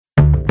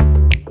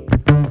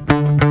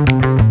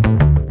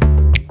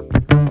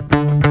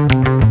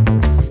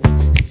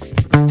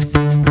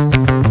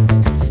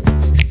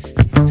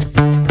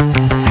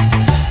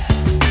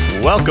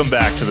Welcome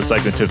back to the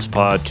Cycling Tips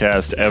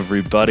Podcast,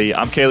 everybody.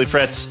 I'm Kaylee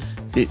Fretz.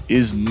 It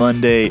is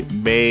Monday,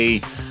 May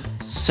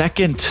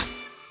 2nd.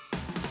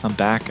 I'm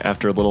back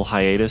after a little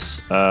hiatus.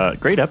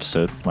 Great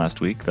episode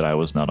last week that I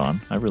was not on.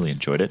 I really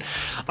enjoyed it.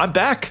 I'm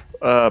back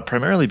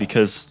primarily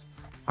because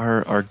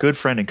our good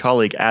friend and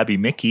colleague, Abby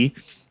Mickey,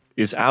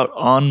 is out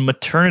on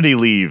maternity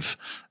leave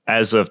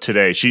as of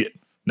today.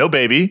 No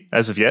baby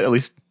as of yet. At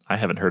least I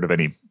haven't heard of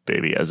any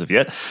baby as of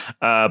yet.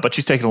 But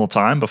she's taking a little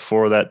time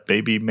before that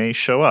baby may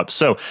show up.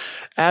 So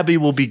Abby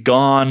will be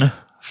gone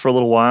for a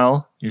little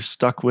while. You're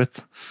stuck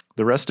with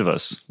the rest of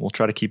us. We'll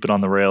try to keep it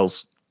on the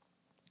rails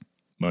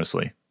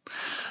mostly.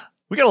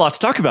 We got a lot to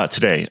talk about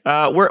today.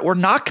 We're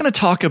not going to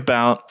talk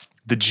about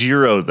the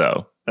Giro,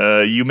 though.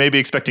 You may be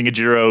expecting a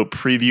Giro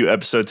preview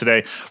episode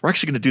today. We're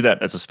actually going to do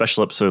that as a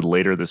special episode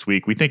later this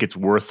week. We think it's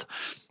worth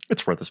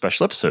a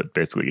special episode,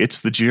 basically.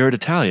 It's the Giro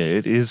d'Italia.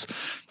 It is,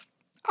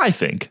 I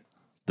think,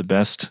 the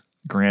best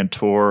Grand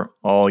Tour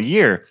all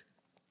year.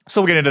 So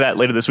we'll get into that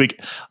later this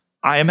week.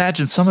 I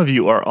imagine some of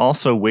you are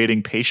also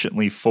waiting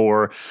patiently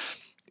for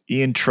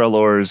Ian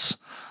Treloar's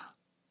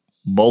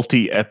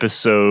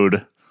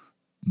multi-episode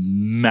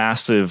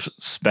massive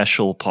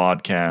special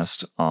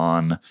podcast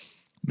on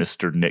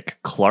Mr. Nick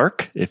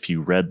Clark. If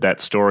you read that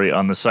story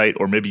on the site,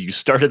 or maybe you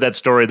started that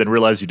story, then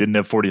realized you didn't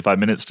have 45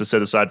 minutes to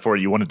set aside for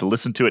it, you wanted to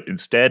listen to it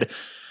instead,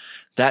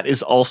 that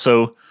is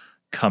also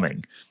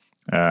coming.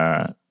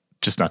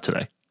 Just not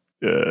today.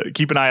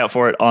 Keep an eye out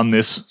for it on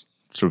this.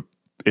 So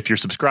if you're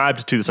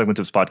subscribed to the Cycling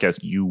Tips Podcast,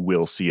 you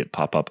will see it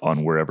pop up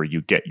on wherever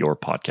you get your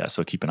podcast.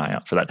 So keep an eye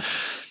out for that.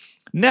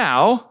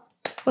 Now,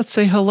 let's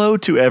say hello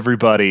to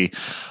everybody.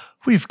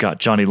 We've got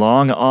Johnny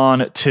Long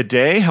on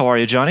today. How are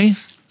you, Johnny?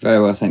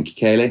 Very well, thank you,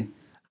 Kaylee.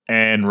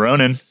 And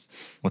Ronan.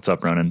 What's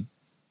up, Ronan?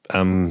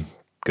 I'm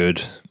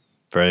good.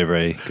 Very,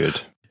 very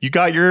good. You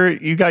got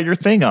your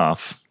thing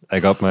off. I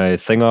got my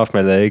thing off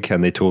my leg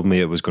and they told me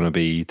it was going to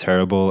be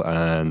terrible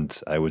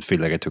and I would feel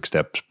like I took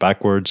steps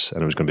backwards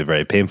and it was going to be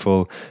very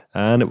painful,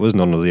 and it was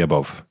none of the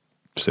above.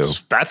 So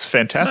that's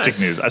fantastic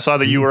news. I saw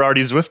that you were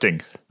already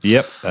Zwifting.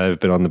 Yep,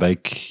 I've been on the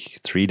bike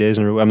 3 days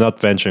in a row. I'm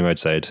not venturing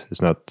outside.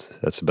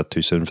 That's a bit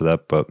too soon for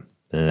that, but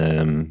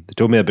they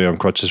told me I'd be on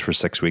crutches for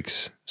 6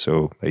 weeks.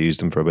 So I used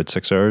them for about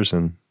 6 hours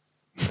and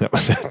that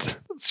was it.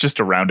 It's just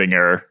a rounding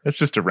error.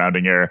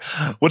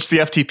 What's the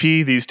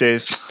FTP these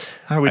days?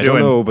 How are we doing? I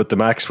don't know, but the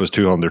max was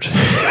 200.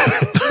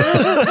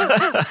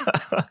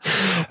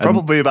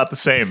 Probably about the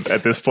same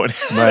at this point.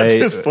 At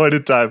this point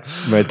in time,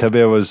 my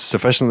tibia was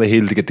sufficiently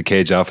healed to get the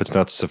cage off. It's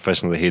not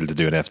sufficiently healed to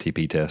do an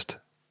FTP test.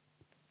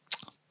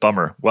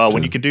 Bummer. Well,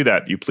 when you can do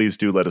that, you please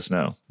do let us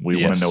know.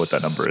 We want to know what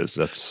that number is.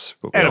 That's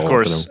what we and all of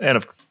course,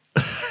 want to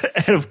know.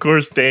 and of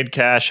course, Dane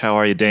Cash. How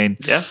are you, Dane?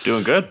 Yeah,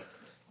 doing good.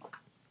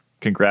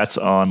 Congrats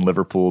on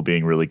Liverpool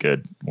being really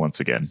good once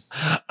again.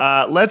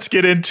 Let's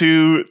get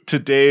into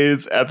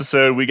today's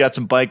episode. We got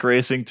some bike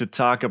racing to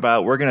talk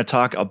about. We're going to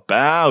talk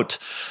about,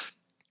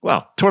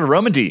 Tour de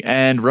Romandie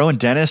and Rohan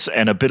Dennis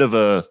and a bit of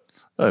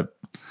a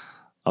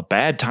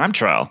bad time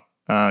trial.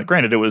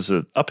 Granted, it was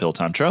an uphill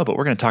time trial, but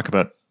we're going to talk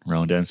about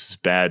Rohan Dennis's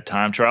bad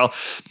time trial.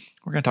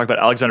 We're going to talk about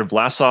Alexander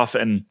Vlasov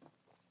and,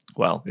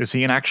 is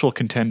he an actual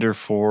contender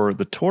for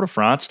the Tour de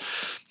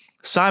France?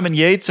 Simon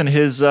Yates and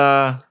his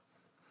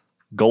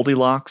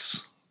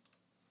Goldilocks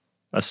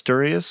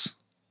Asturias.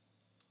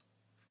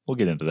 We'll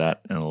get into that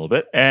in a little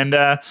bit. And,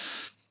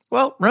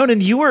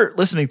 Ronan, you were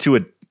listening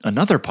to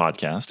another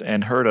podcast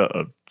and heard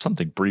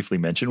something briefly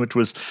mentioned, which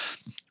was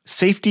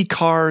safety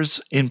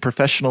cars in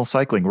professional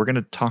cycling. We're going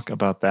to talk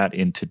about that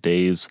in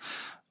today's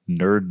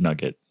Nerd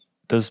Nugget.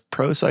 Does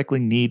pro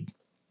cycling need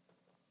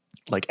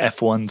like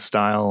F1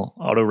 style,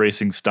 auto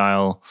racing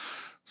style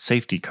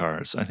safety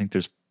cars? I think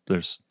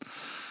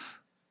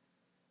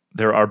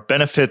there are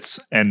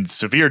benefits and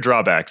severe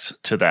drawbacks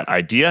to that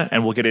idea,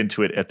 and we'll get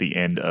into it at the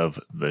end of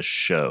the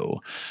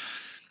show.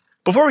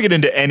 Before we get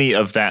into any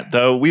of that,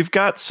 though, we've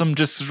got some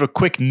just sort of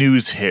quick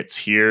news hits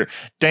here.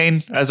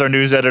 Dane, as our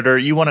news editor,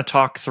 you want to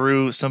talk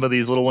through some of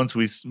these little ones?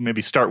 We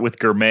maybe start with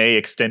Gourmet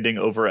extending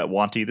over at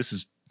Wanty. This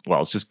is,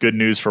 it's just good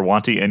news for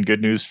Wanty and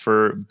good news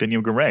for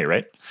Biniam Gourmet,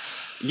 right?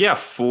 Yeah,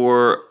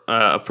 for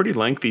a pretty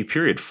lengthy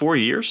period, 4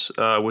 years,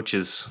 which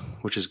is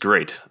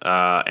great,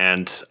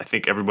 and I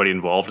think everybody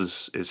involved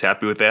is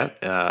happy with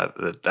that.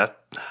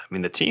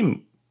 The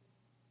team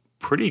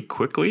pretty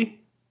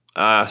quickly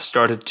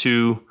started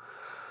to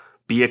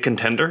be a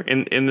contender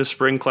in the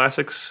spring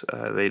classics.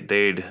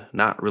 They'd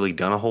not really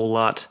done a whole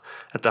lot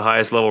at the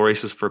highest level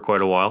races for quite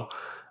a while,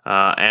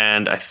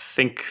 and I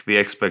think the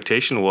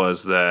expectation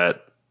was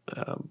that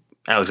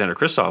Alexander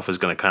Kristoff is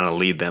going to kind of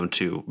lead them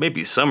to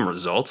maybe some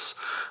results,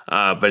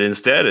 but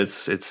instead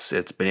it's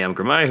Biniam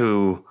Gourmet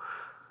who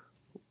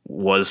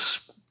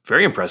was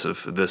very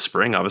impressive this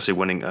spring, obviously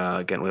winning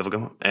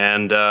Gent-Wevelgem,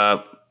 and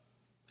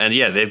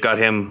yeah, they've got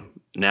him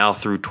now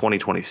through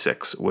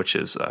 2026, which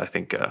is I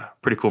think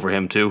pretty cool for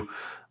him too,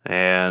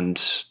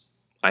 and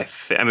I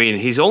mean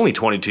he's only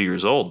 22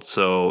 years old,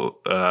 so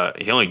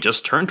he only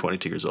just turned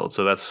 22 years old,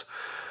 so that's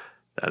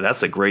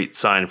a great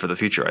sign for the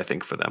future, I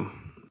think, for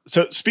them.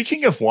 So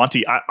speaking of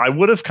Wanty, I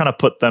would have kind of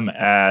put them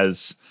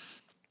as,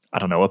 I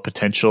don't know, a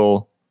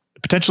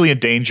potentially in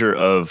danger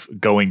of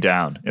going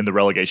down in the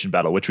relegation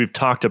battle, which we've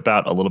talked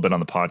about a little bit on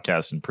the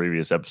podcast in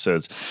previous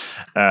episodes.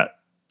 Now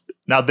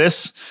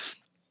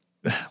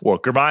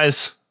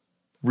Grimai's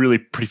really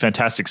pretty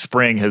fantastic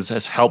spring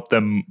has helped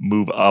them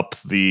move up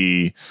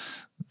the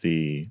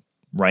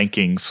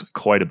rankings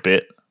quite a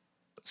bit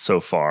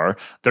so far.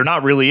 They're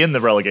not really in the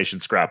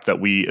relegation scrap that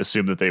we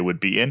assumed that they would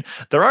be in.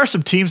 There are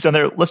some teams down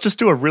there. Let's just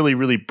do a really,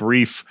 really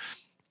brief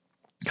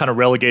kind of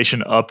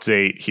relegation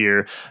update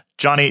here.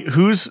 Johnny,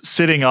 who's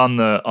sitting on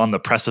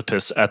the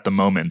precipice at the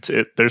moment?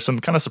 There's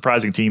some kind of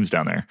surprising teams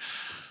down there.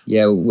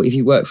 Yeah, well, if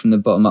you work from the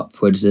bottom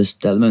upwards,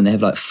 at the moment they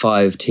have like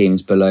 5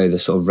 teams below the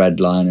sort of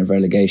red line of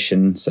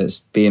relegation. So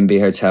it's B&B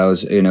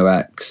Hotels, Uno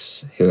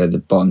X, who are the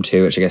bottom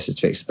 2, which I guess is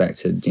to be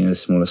expected, the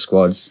smaller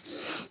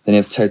squads. Then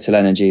you have Total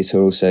Energies, who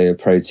are also a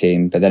pro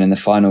team. But then in the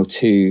final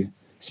 2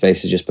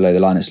 spaces just below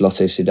the line, it's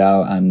Lotto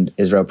Sudal and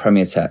Israel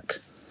Premier Tech.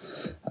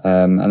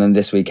 And then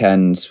this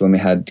weekend, when we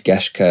had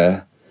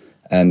Geshka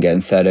getting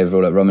 3rd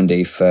overall at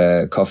Romandy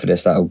for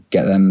Cofidis, that'll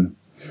get them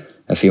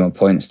a few more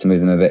points to move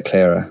them a bit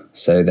clearer.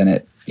 So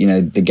then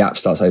the gap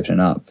starts opening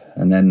up,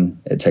 and then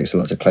it takes a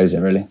lot to close it,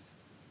 really.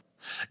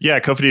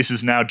 Yeah, Cofidis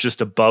is now just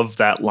above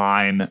that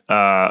line.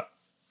 I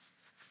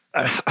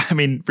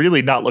mean,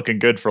 really not looking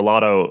good for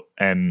Lotto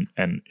and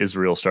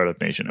Israel Startup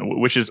Nation,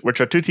 which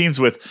are 2 teams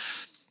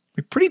with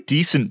pretty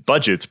decent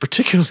budgets,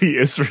 particularly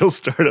Israel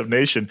Startup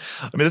Nation.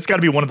 I mean, it's got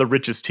to be one of the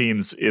richest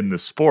teams in the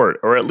sport,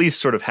 or at least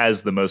sort of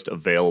has the most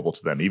available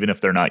to them, even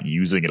if they're not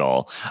using it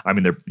all. I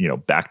mean, they're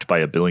backed by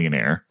a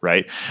billionaire,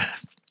 right?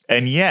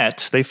 And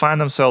yet they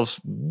find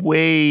themselves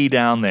way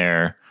down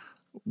there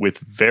with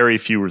very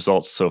few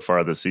results so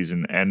far this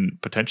season, and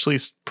potentially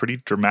pretty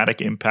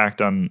dramatic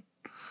impact on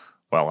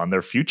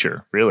their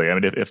future, really. I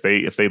mean, if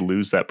they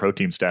lose that pro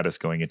team status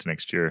going into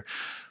next year,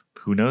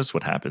 who knows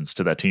what happens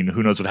to that team?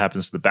 Who knows what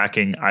happens to the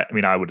backing? I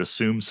mean, I would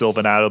assume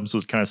Sylvan Adams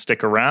would kind of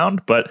stick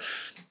around, but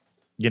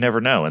you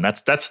never know. And I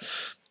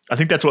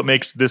think that's what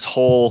makes this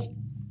whole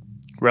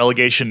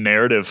relegation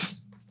narrative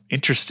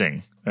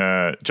interesting.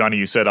 Johnny,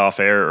 you said off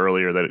air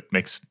earlier that it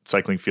makes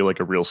cycling feel like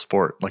a real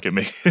sport. Like it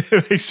makes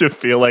it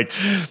feel like,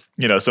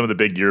 some of the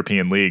big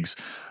European leagues.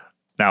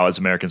 Now, as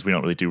Americans, we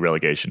don't really do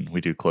relegation. We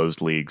do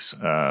closed leagues.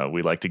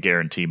 We like to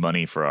guarantee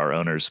money for our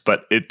owners,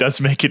 but it does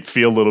make it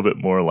feel a little bit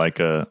more like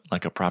a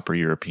proper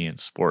European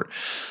sport.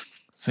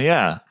 So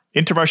yeah,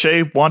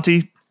 Intermarché,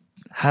 Wanty,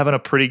 having a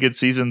pretty good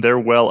season. They're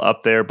well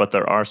up there, but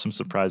there are some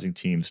surprising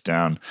teams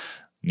down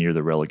near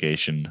the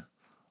relegation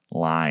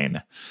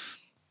line.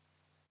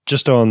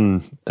 Just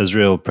on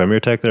Israel Premier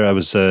Tech there, I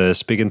was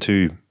speaking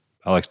to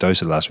Alex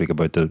Dowsett last week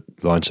about the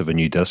launch of a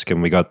new disc,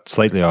 and we got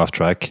slightly off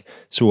track.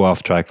 So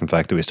off track, in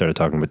fact, that we started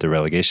talking about the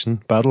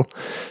relegation battle.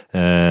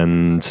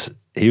 And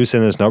he was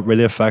saying it's not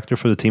really a factor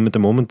for the team at the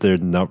moment. They're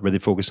not really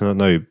focusing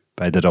on it now.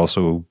 I did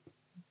also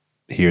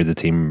hear the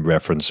team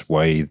reference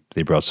why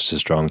they brought such a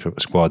strong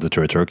squad to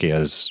Tour of Turkey,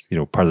 as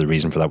part of the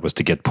reason for that was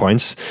to get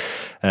points.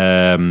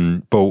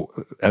 But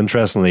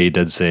interestingly, he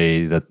did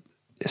say that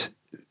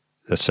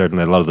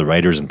certainly a lot of the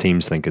riders and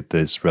teams think that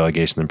this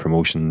relegation and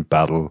promotion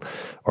battle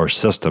or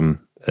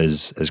system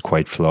is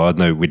quite flawed.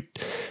 Now,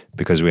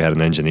 because we had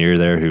an engineer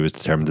there who was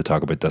determined to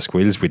talk about disc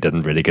wheels, we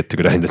didn't really get to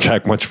go down the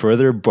track much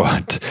further,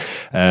 but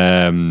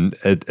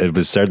it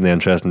was certainly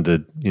interesting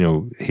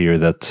to hear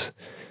that.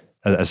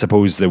 I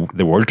suppose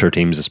the World Tour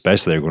teams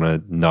especially are going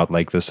to not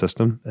like this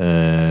system.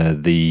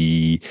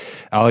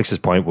 Alex's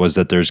point was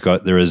that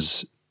there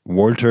is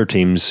World Tour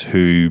teams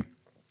who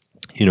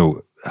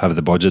have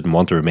the budget and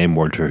want to remain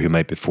World Tour who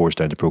might be forced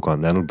down to Pro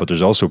Continental, but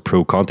there's also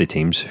Pro Conti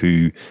teams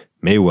who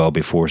may well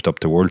be forced up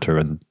to World Tour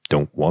and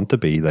don't want to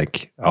be,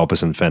 like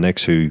Alpes and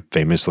Phoenix, who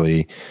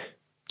famously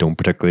don't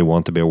particularly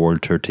want to be a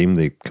World Tour team.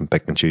 They can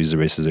pick and choose the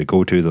races they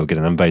go to. They'll get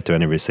an invite to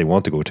any race they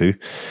want to go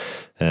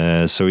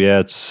to. So yeah,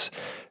 it's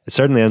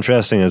certainly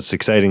interesting. It's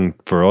exciting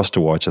for us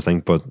to watch, I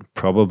think, but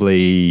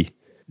probably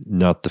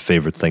not the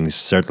favourite things,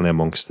 certainly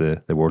amongst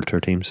the World Tour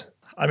teams.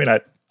 I mean,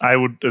 I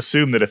would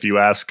assume that if you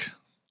ask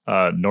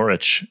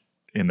Norwich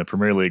in the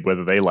Premier League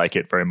whether they like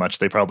it very much,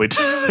 they probably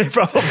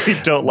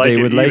don't like it.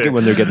 They would like it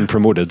when they're getting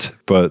promoted,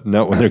 but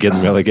not when they're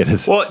getting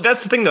relegated. Well,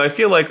 that's the thing, though. I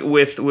feel like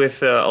with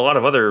a lot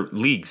of other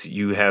leagues,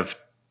 you have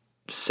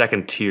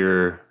second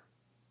tier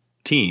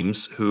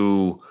teams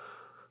who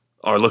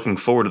are looking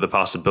forward to the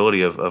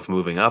possibility of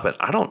moving up, and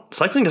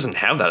cycling doesn't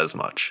have that as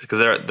much, because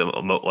they're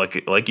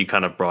like you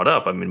kind of brought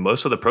up. I mean,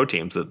 most of the pro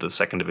teams, the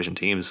second division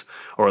teams,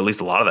 or at least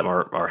a lot of them,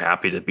 are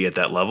happy to be at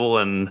that level.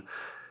 And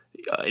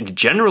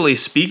generally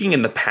speaking,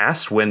 in the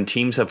past, when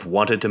teams have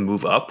wanted to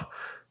move up,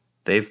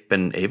 they've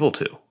been able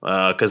to,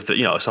 because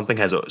something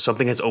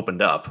has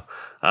opened up.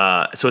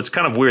 So it's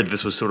kind of weird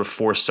this was sort of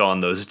forced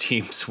on those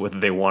teams whether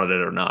they wanted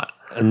it or not.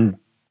 And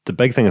the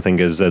big thing I think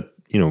is that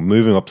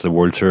moving up to the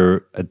World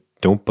Tour, I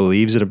don't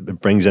believe that it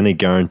brings any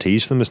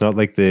guarantees for them. It's not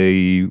like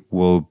they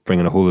will bring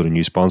in a whole lot of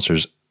new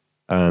sponsors.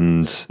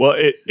 And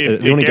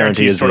the only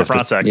guarantee is Tour de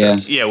France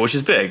access. Yeah, which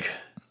is big.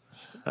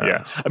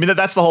 Yeah. I mean,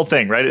 that's the whole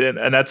thing, right?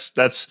 And that's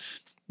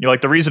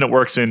like the reason it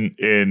works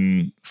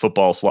in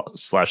football /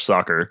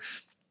 soccer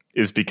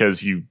is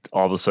because you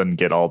all of a sudden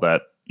get all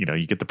that,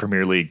 you get the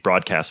Premier League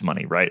broadcast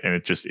money, right? And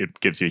it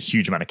gives you a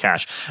huge amount of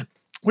cash.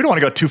 We don't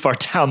want to go too far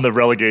down the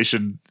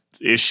relegation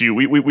issue.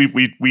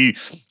 We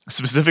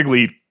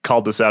specifically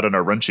called this out on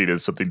our run sheet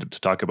as something to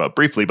talk about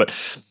briefly, but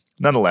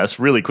nonetheless,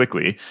 really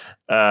quickly,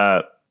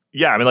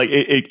 yeah, I mean, like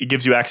it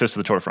gives you access to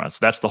the Tour de France.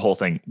 That's the whole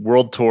thing.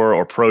 World Tour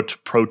or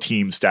pro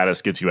team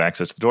status gives you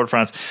access to the Tour de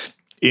France.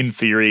 In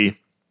theory,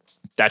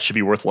 that should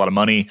be worth a lot of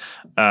money.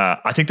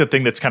 I think the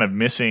thing that's kind of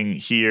missing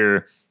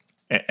here,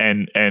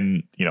 and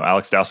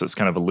Alex Dowsett's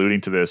kind of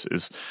alluding to this,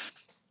 is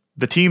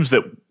the teams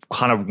that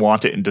kind of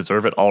want it and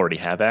deserve it already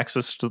have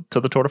access to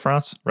the Tour de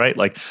France, right?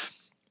 Like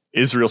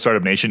Israel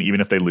Startup Nation,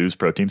 even if they lose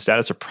pro team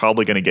status, are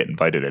probably going to get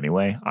invited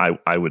anyway.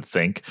 I would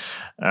think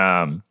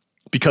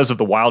because of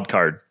the wild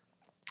card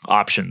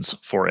options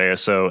for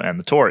ASO and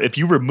the Tour. If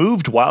you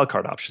removed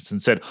wildcard options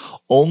and said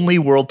only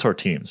World Tour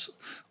teams,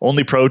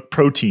 only pro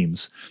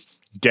teams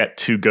get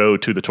to go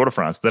to the Tour de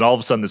France, then all of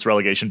a sudden this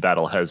relegation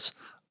battle has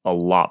a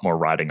lot more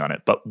riding on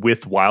it. But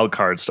with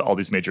wildcards to all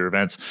these major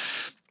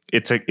events,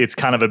 it's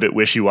kind of a bit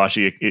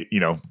wishy-washy.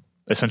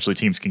 Essentially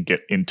teams can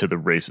get into the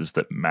races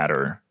that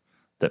matter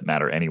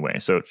anyway.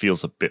 So it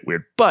feels a bit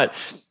weird. But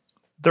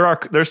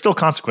there's still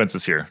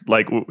consequences here.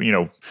 Like,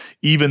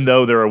 even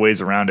though there are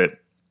ways around it,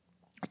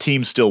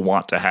 teams still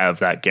want to have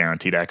that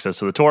guaranteed access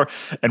to the Tour.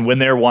 And when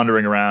they're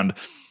wandering around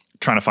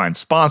trying to find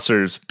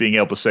sponsors, being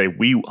able to say,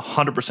 we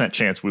 100%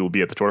 chance we will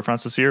be at the Tour de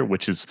France this year,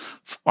 which is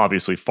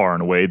obviously far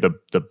and away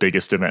the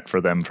biggest event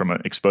for them from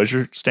an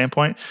exposure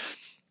standpoint.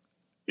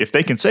 If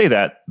they can say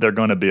that, they're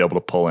going to be able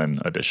to pull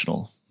in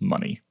additional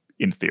money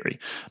in theory.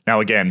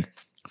 Now, again,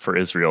 for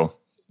Israel,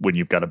 when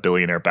you've got a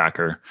billionaire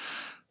backer,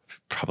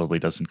 probably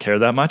doesn't care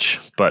that much.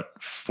 But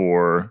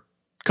for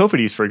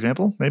Cofidis, for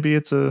example, maybe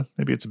it's a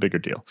bigger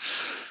deal.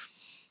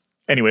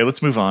 Anyway,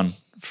 let's move on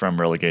from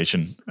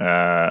relegation.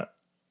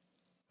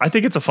 I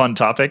think it's a fun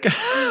topic,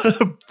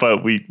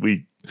 but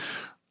we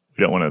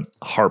don't want to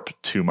harp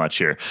too much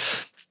here.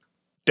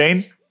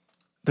 Dane,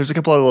 there's a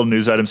couple of little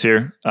news items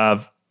here.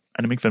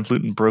 Annemiek van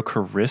Vleuten broke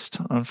her wrist,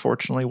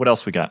 unfortunately. What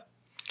else we got?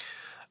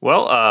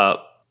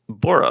 Well,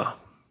 Bora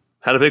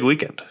had a big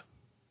weekend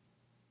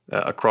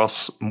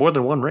across more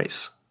than one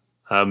race.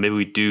 Maybe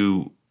we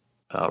do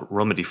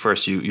Romandy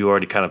first. You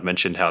already kind of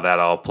mentioned how that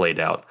all played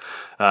out.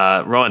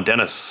 Rohan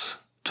Dennis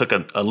took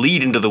a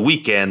lead into the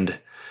weekend,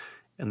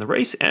 and the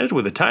race ended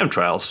with a time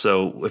trial.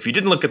 So if you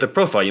didn't look at the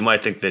profile, you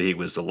might think that he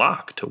was the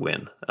lock to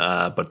win.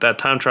 But that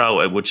time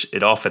trial, which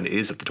it often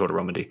is at the Tour de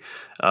Romandy,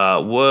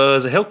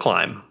 was a hill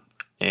climb.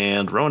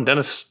 And Rohan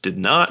Dennis did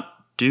not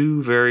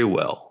do very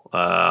well.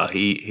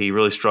 He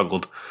really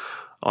struggled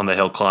on the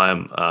hill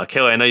climb.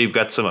 Kayla, I know you've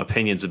got some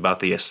opinions about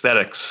the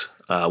aesthetics,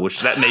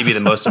 which that may be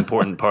the most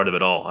important part of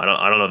it all. I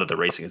don't know that the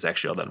racing is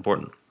actually all that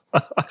important.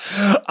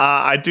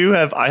 I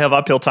have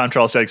uphill time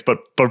trial aesthetics, but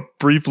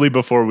briefly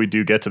before we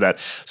do get to that.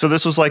 So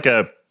this was like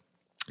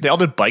they all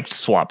did bike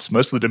swaps.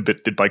 Most of them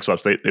did bike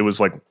swaps. It was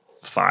like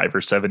 5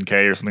 or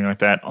 7K or something like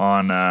that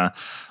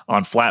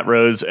on flat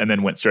roads, and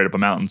then went straight up a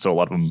mountain. So a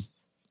lot of them,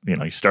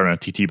 you start on a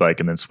TT bike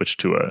and then switch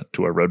to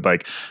a road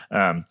bike.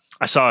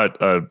 I saw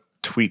a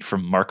tweet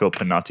from Marco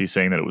Pinotti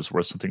saying that it was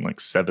worth something like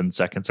 7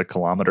 seconds a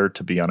kilometer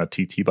to be on a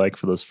TT bike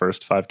for those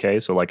first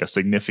 5K. So like a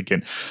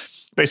significant,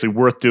 basically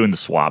worth doing the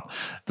swap.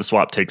 The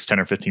swap takes 10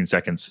 or 15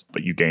 seconds,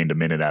 but you gained a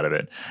minute out of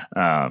it.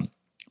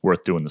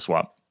 Worth doing the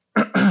swap.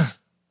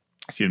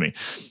 Excuse me.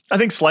 I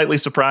think slightly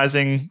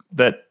surprising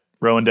that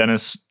Rohan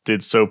Dennis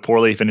did so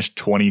poorly. He finished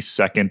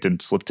 22nd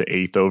and slipped to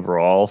 8th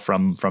overall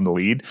from the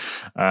lead.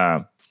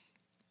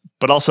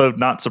 But also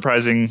not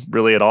surprising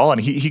really at all.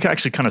 And he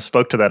actually kind of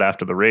spoke to that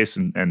after the race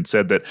and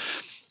said that,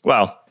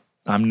 well,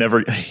 I'm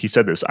never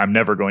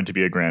going to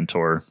be a Grand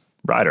Tour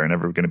rider. I'm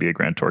never going to be a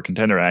Grand Tour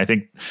contender. And I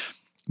think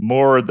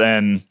more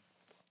than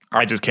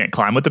I just can't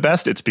climb with the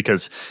best, it's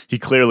because he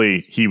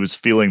was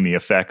feeling the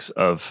effects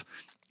of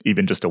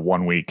even just a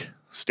 1 week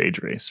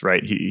stage race,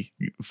 right? He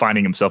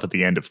finding himself at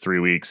the end of 3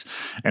 weeks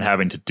and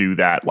having to do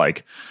that,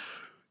 like,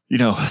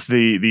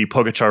 the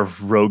Pogačar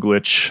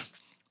Roglic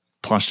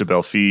Planche de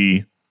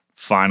Belfi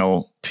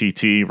final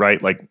TT,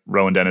 right? Like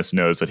Rohan Dennis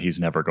knows that he's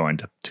never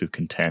going to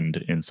contend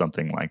in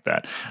something like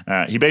that.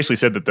 He basically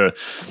said that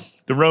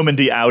the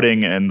Romandy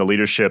outing and the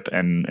leadership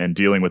and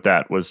dealing with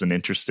that was an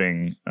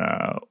interesting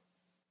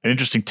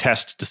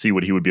test to see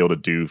what he would be able to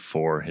do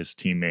for his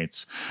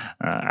teammates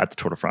at the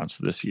Tour de France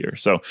this year.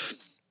 So,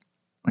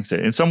 like I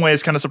said, in some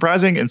ways kind of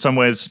surprising, in some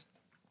ways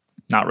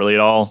not really at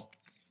all.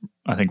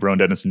 I think Rohan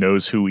Dennis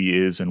knows who he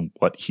is and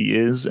what he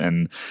is,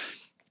 and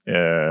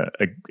a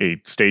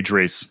stage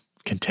race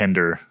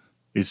contender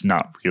is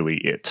not really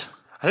it.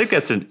 I think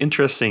that's an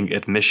interesting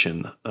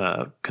admission,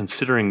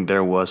 considering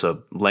there was a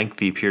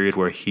lengthy period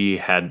where he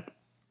had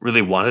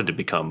really wanted to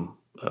become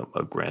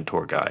a Grand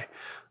Tour guy,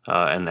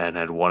 and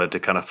had wanted to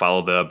kind of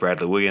follow the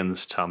Bradley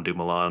Wiggins, Tom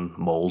Dumoulin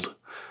mold,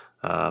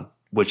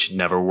 which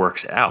never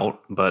worked out.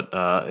 But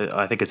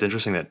I think it's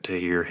interesting to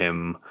hear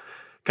him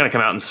kind of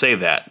come out and say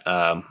that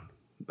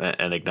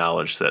and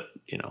acknowledge that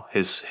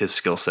his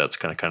skill sets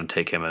kind of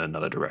take him in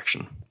another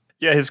direction.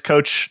 Yeah, his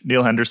coach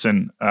Neil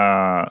Henderson, who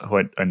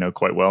I know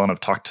quite well and I've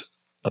talked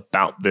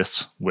about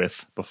this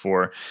with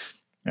before,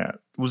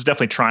 was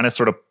definitely trying to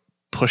sort of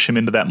push him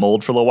into that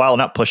mold for a little while.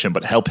 Not push him,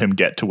 but help him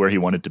get to where he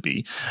wanted to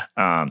be.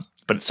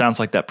 But it sounds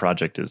like that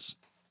project is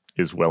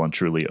well and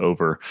truly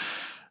over.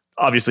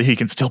 Obviously, he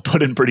can still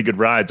put in pretty good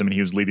rides. I mean,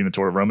 he was leading the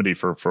Tour of Romandy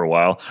for a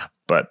while,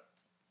 but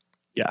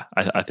yeah,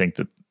 I think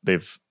that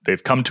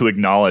they've come to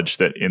acknowledge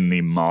that in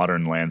the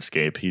modern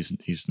landscape,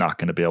 he's not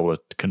going to be able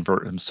to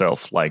convert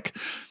himself like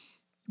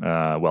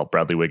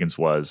Bradley Wiggins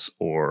was,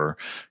 or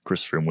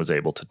Chris Froome was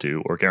able to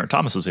do, or Geraint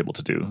Thomas was able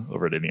to do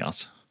over at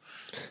Ineos.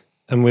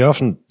 And we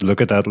often look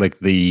at that like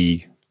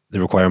the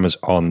requirements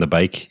on the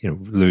bike,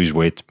 lose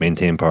weight,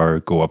 maintain power,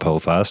 go uphill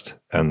fast,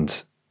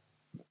 and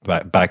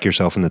back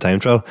yourself in the time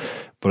trial.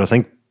 But I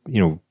think,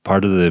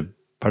 part of the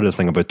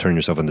thing about turning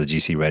yourself into a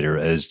GC rider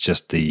is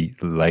just the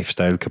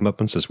lifestyle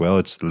commitments as well.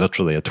 It's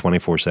literally a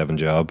 24/7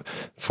 job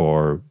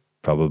for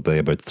probably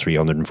about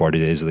 340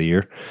 days of the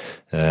year.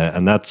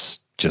 And that's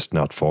just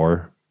not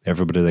for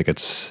everybody. Like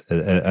it's,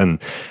 and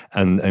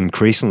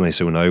increasingly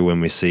so now when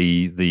we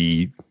see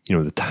the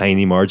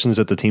tiny margins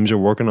that the teams are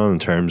working on in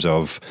terms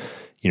of,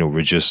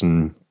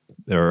 reducing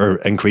or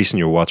increasing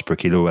your watts per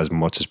kilo as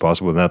much as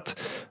possible. And that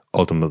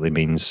ultimately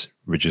means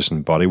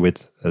reducing body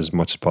weight as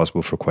much as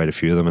possible for quite a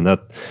few of them. And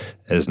that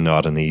is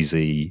not an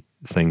easy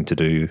thing to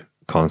do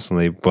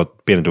constantly.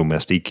 But being a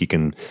domestique, you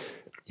can,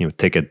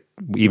 take it,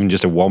 even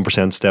just a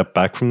 1% step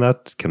back from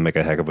that can make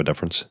a heck of a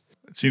difference.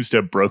 It seems to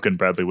have broken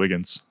Bradley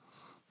Wiggins.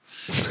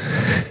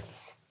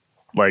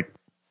 Like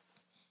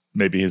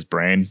maybe his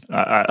brain.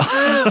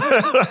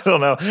 I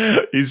don't know.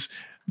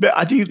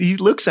 I think he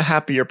looks a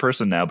happier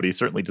person now, but he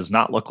certainly does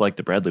not look like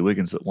the Bradley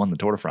Wiggins that won the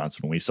Tour de France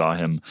when we saw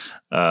him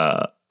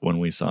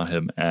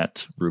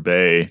at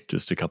Roubaix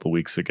just a couple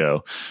weeks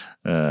ago.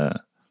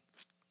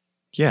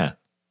 Yeah,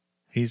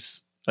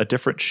 he's a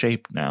different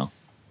shape now.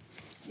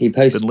 He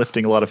posts been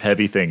lifting a lot of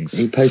heavy things.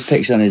 He posts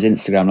pictures on his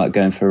Instagram like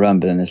going for a run,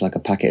 but then there's like a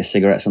packet of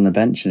cigarettes on the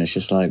bench, and it's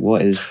just like,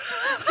 what is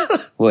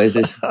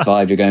this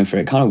vibe you're going for?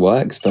 It kind of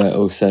works, but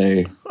also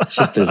it's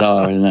just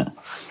bizarre, isn't it?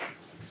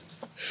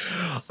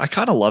 I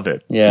kind of love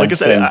it. Yeah, like I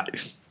said,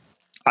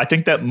 I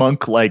think that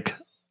monk-like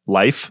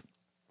life,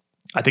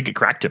 I think it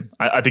cracked him.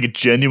 I think it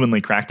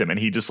genuinely cracked him, and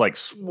he just like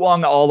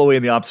swung all the way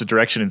in the opposite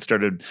direction and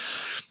started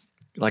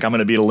like, I'm going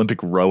to be an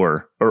Olympic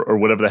rower or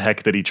whatever the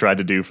heck that he tried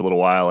to do for a little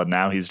while, and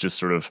now he's just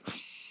sort of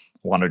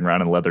wandering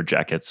around in leather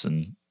jackets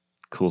and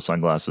cool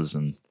sunglasses,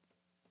 and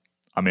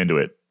I'm into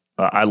it.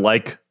 I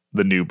like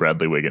the new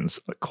Bradley Wiggins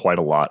quite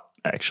a lot,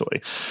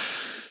 actually.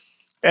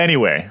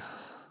 Anyway,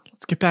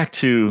 let's get back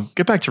to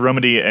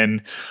Romandy,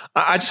 and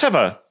I just have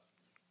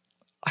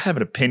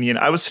an opinion.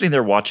 I was sitting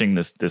there watching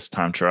this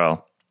time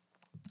trial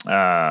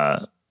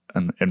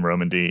in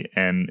Romandy,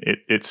 and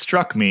it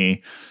struck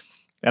me,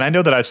 and I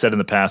know that I've said in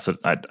the past that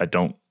I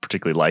don't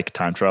particularly like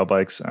time trial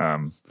bikes.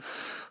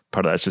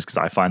 Part of that's just because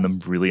I find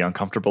them really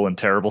uncomfortable and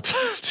terrible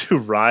to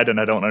ride,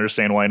 and I don't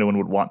understand why anyone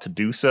would want to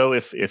do so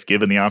if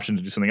given the option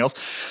to do something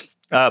else.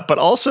 But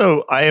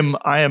also, I am,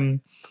 I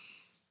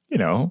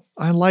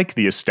like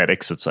the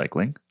aesthetics of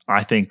cycling.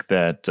 I think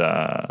that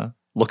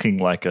looking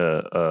like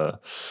I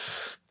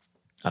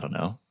don't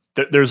know,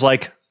 there's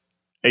like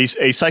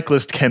a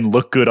cyclist can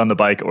look good on the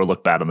bike or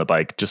look bad on the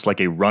bike, just like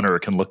a runner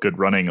can look good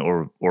running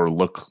or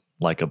look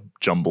like a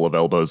jumble of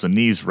elbows and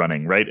knees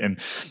running, right? And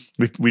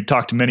we've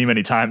talked many,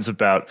 many times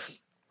about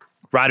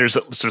riders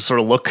that sort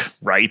of look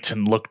right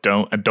and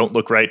don't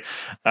look right.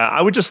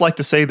 I would just like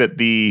to say that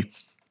the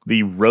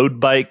road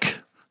bike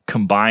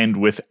combined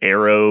with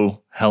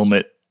aero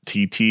helmet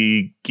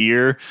TT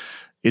gear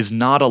is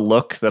not a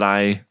look that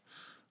I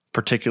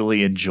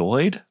particularly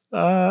enjoyed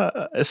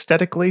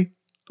aesthetically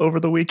over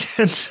the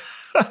weekend.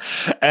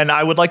 And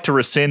I would like to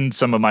rescind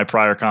some of my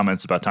prior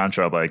comments about time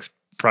trial bikes,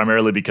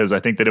 primarily because I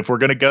think that if we're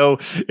going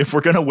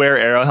to wear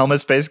aero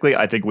helmets, basically,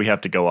 I think we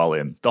have to go all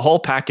in. The whole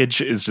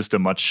package is just a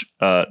much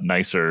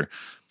nicer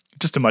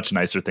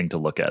thing to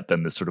look at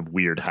than this sort of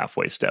weird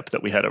halfway step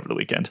that we had over the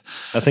weekend.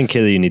 I think,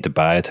 Kelly, you need to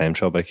buy a time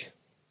trial bike.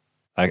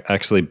 I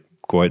actually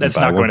go out That's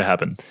and buy not one. going to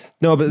happen.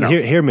 No, but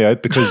hear me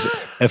out, because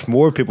if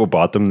more people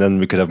bought them, then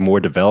we could have more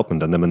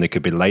development in them, and they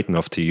could be light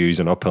enough to use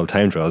in uphill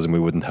time trials, and we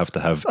wouldn't have to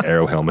have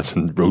aero helmets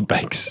and road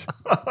bikes.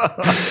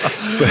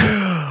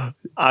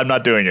 I'm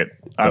not doing it.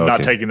 I'm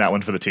not taking that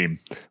one for the team.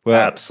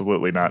 Well,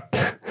 absolutely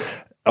not.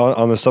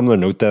 On a similar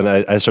note, then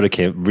I sort of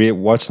came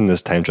watching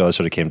this time trial. I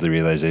sort of came to the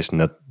realization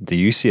that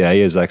the UCI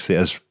is actually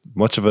as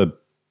much of a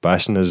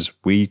bastion as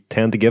we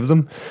tend to give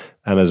them,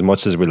 and as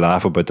much as we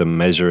laugh about them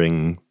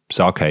measuring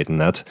sock height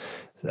and that.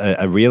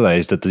 I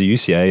realized that the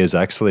UCI is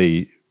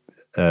actually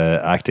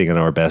acting in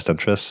our best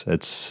interests.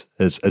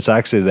 It's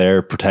actually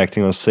there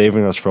protecting us,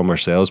 saving us from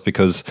ourselves,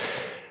 because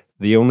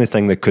the only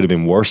thing that could have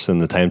been worse than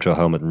the time trial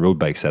helmet and road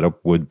bike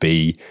setup would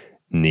be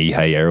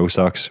knee-high aero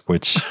socks,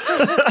 which,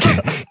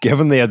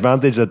 given the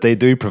advantage that they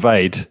do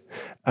provide,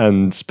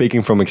 and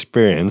speaking from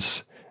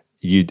experience,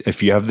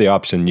 if you have the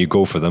option, you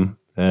go for them.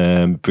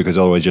 because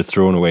otherwise you're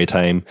throwing away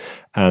time.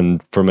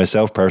 And for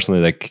myself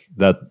personally, like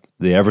that,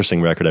 the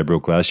Eversting record I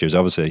broke last year is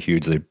obviously a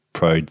hugely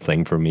proud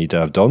thing for me to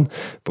have done.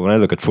 But when I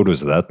look at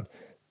photos of that,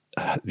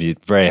 the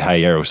very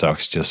high aero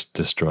socks just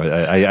destroyed.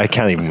 I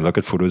can't even look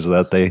at photos of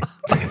that day.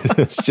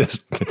 It's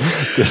just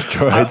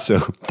destroyed. So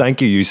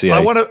thank you, UCI.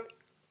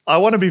 I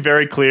want to be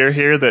very clear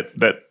here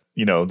that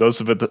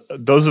those of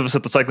us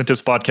at the Cycling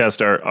Tips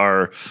podcast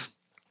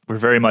we're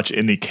very much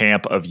in the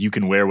camp of you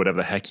can wear whatever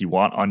the heck you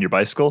want on your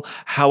bicycle.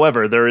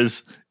 However, there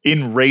is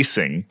in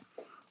racing,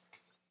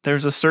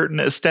 there's a certain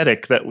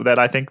aesthetic that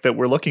I think that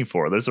we're looking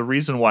for. There's a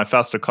reason why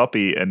Fausto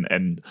Coppi and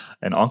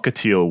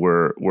Anquetil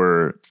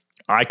were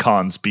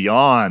icons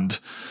beyond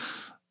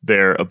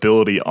their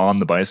ability on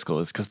the bicycle,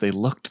 is because they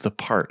looked the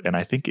part. And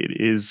I think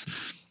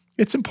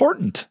it's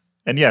important.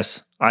 And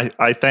yes,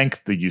 I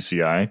thank the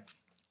UCI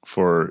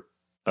for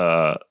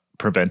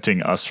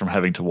preventing us from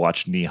having to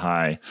watch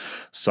knee-high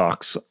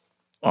socks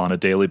on a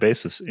daily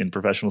basis in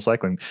professional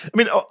cycling. I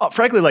mean,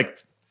 frankly, like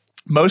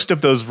most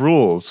of those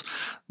rules,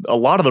 a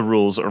lot of the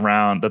rules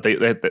around that the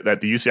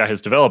UCI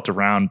has developed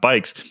around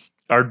bikes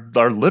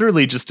are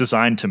literally just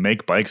designed to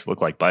make bikes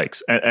look like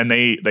bikes. And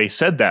they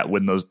said that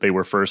when they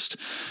were first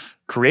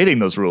creating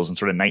those rules in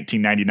sort of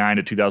 1999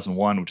 to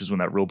 2001, which is when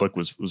that rule book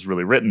was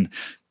really written.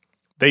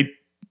 The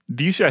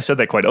UCI said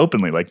that quite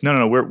openly, like,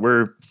 no,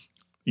 we're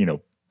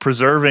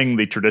preserving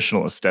the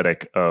traditional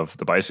aesthetic of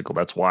the bicycle.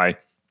 That's why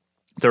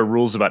there are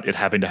rules about it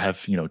having to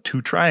have,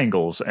 two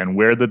triangles and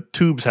where the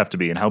tubes have to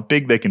be and how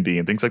big they can be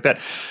and things like that.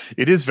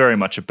 It is very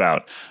much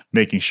about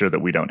making sure that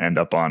we don't end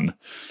up on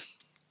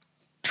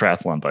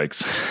triathlon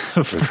bikes,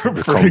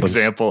 for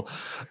example.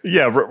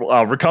 Yeah,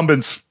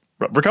 recumbents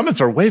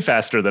are way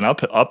faster than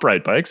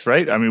upright bikes,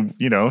 right? I mean,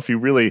 if you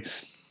really...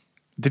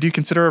 Did you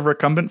consider a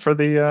recumbent for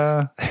the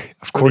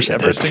of course the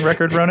Everesting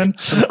record, Ronan?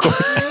 Of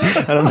course.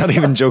 And I'm not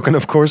even joking.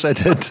 Of course I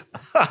did.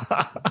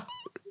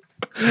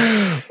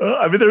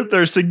 I mean,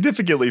 they're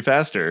significantly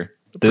faster.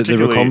 The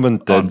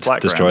recumbent did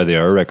destroy the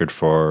hour record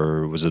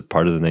was it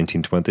part of the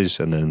 1920s,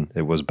 and then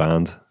it was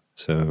banned.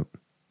 So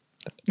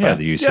by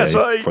the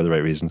UCI for the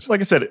right reasons.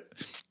 Like I said,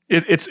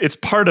 it's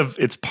part of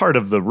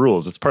the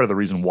rules. It's part of the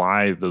reason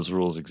why those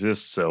rules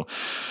exist. So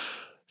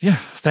yeah,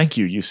 thank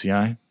you,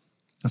 UCI.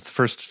 That's the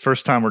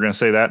first time we're going to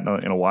say that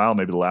in a while,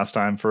 maybe the last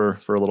time for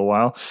a little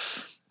while.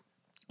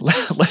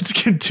 Let's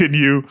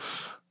continue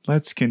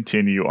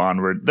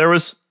onward. There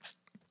was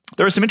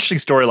some interesting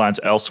storylines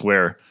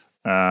elsewhere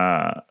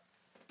at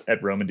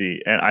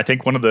Romandy, and I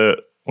think one of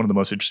the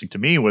most interesting to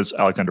me was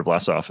Alexander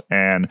Vlasov,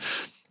 and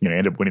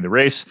ended up winning the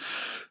race.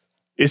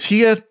 Is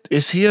he a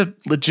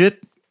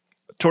legit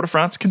Tour de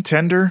France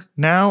contender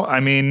now?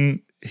 I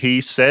mean, he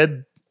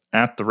said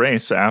at the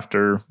race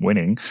after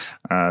winning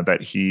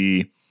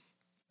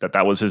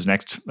that was his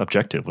next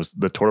objective. Was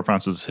the Tour de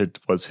France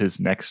was his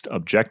next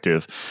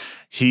objective.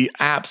 He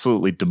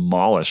absolutely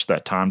demolished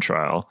that time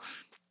trial.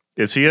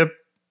 Is he a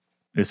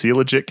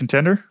legit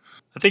contender?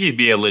 I think he'd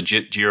be a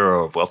legit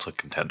Giro or Vuelta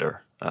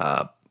contender.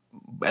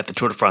 At the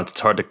Tour de France, it's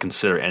hard to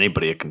consider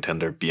anybody a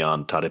contender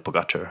beyond Tadej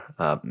Pogačar.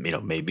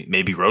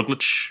 Maybe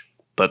Roglic,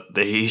 but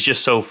he's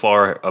just so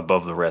far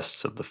above the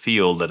rest of the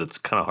field that it's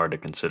kind of hard to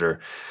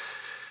consider.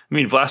 I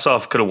mean,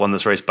 Vlasov could have won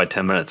this race by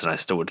 10 minutes, and I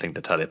still would think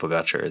that Tadej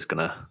Pogačar is going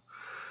to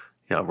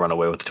run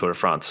away with the Tour de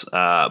France.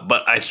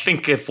 But I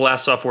think if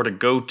Vlasov were to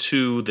go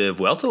to the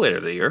Vuelta later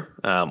in the year,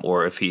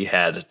 or if he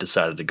had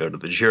decided to go to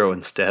the Giro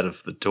instead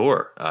of the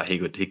Tour, he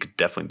could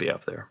definitely be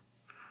up there.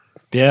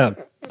 Yeah,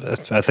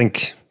 I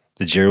think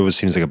the Giro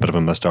seems like a bit of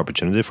a missed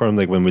opportunity for him.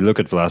 Like when we look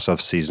at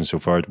Vlasov's season so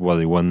far,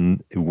 he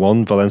won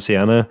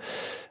Valenciana,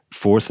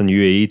 4th in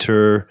UAE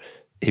Tour.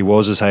 He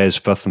was as high as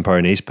 5th in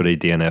Paris-Nice, but he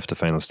DNF'd the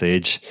final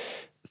stage.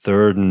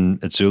 3rd in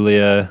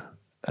Itzulia,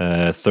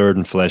 3rd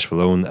in Flèche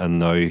Wallonne, and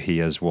now he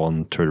has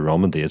won Tour de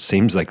Romandie. It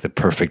seems like the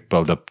perfect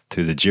build-up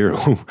to the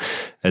Giro.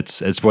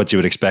 It's what you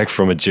would expect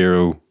from a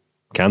Giro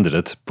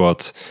candidate,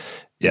 but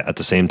yeah, at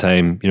the same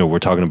time, we're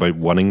talking about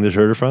winning the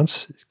Tour de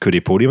France. Could he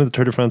podium at the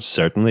Tour de France?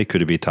 Certainly.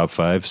 Could he be top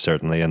 5?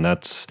 Certainly. And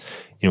that's,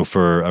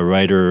 for a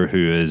rider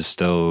who is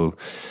still,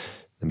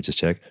 let me just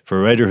check, for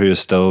a rider who is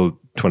still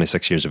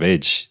 26 years of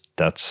age,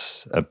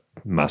 that's a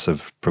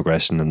massive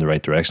progression in the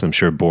right direction. I'm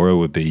sure Bora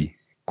would be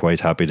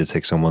quite happy to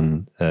take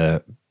someone,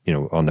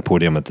 on the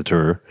podium at the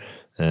Tour,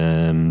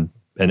 in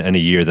a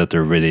year that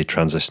they're really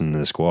transitioning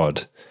the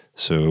squad.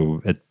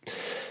 So,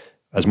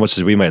 as much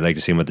as we might like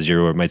to see him at the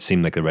Giro, it might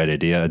seem like the right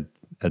idea.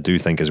 I do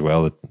think as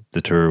well that the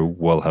Tour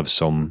will have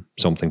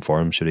something for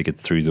him should he get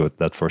through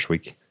that first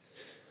week.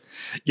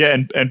 Yeah,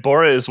 and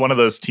Bora is one of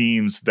those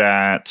teams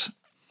that,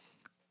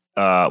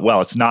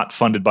 it's not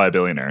funded by a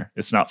billionaire.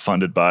 It's not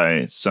funded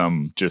by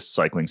some just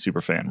cycling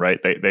superfan,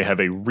 right? They have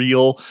a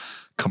real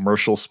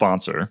commercial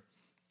sponsor,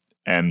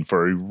 and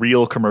for a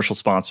real commercial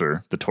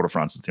sponsor, the Tour de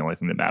France is the only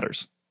thing that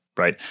matters,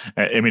 right?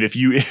 I mean, if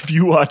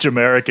you watch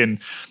American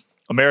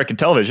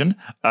television,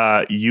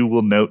 you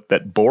will note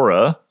that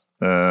Bora,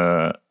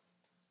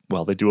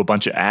 they do a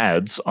bunch of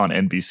ads on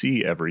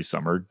NBC every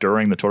summer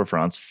during the Tour de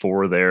France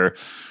for their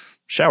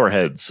shower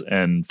heads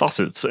and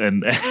faucets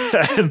and,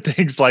 and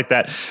things like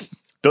that.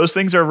 Those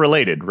things are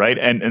related, right?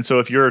 And so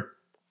if you're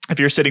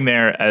sitting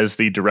there as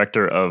the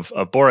director of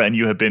Bora and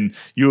you have been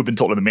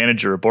told, or the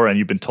manager of Bora, and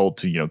you've been told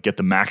to get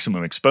the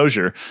maximum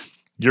exposure,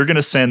 you're going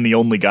to send the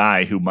only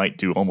guy who might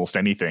do almost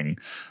anything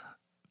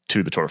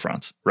to the Tour de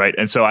France, right?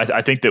 And so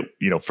I think that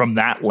from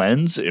that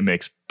lens, it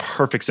makes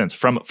perfect sense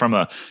from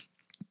a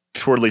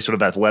purely sort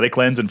of athletic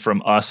lens, and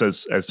from us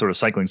as sort of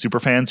cycling super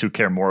fans who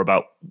care more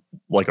about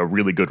like a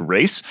really good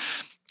race.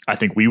 I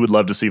think we would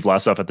love to see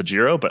Vlasov at the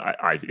Giro, but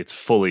it's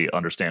fully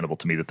understandable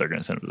to me that they're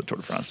going to send him to the Tour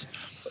de France.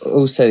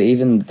 Also,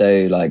 even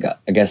though like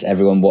I guess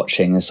everyone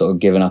watching has sort of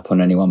given up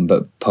on anyone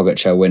but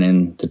Pogačar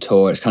winning the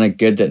Tour, it's kind of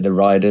good that the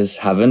riders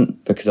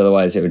haven't, because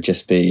otherwise it would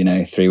just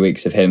be 3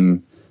 weeks of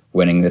him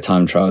winning the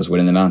time trials,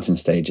 winning the mountain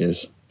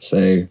stages.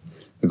 So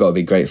we've got to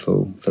be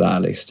grateful for that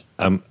at least.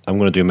 I'm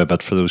going to do my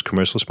bit for those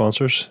commercial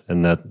sponsors,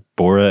 in that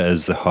Bora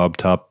is the Hob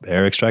top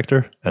air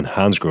extractor and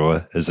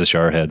Hansgrohe is the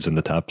shower heads and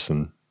the taps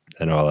and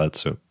all that.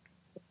 So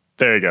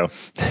there you go.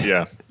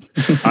 Yeah.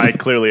 I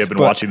clearly have been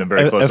watching them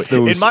very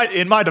closely.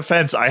 In my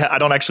defense, I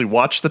don't actually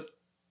watch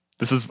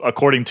this is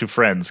according to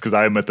friends, because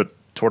I am at the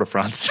Tour de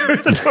France.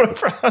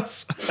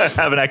 I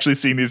haven't actually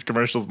seen these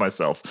commercials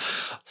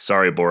myself.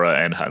 Sorry,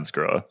 Bora and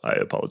Hansgrohe. I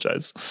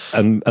apologize.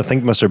 And I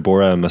think Mr.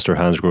 Bora and Mr.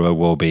 Hansgrohe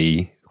will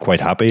be quite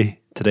happy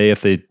today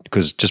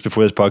because just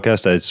before this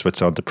podcast, I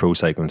switched on to Pro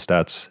Cycling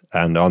Stats,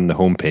 and on the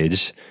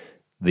homepage,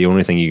 the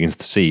only thing you can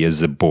see is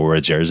the Bora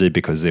jersey,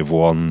 because they've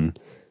won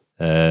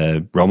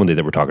Romandy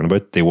that we're talking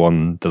about. They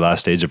won the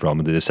last stage of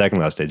Romandy, the second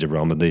last stage of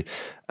Romandy,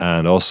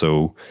 and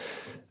also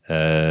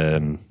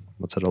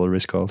what's that other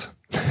race called?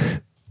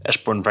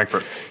 Eschborn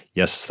Frankfurt.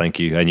 Yes, thank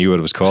you. I knew what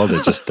it was called.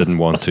 I just didn't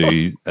want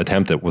to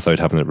attempt it without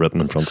having it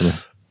written in front of me.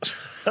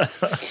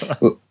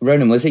 Well,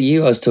 Ronan, was it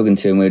you I was talking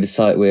to, and we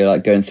were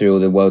like going through all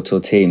the World Tour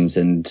teams,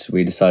 and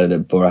we decided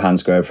that Bora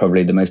Hansgrohe are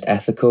probably the most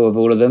ethical of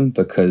all of them,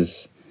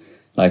 because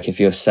like if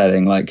you're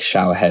selling like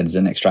shower heads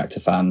and extractor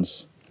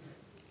fans,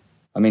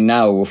 I mean,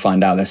 now we'll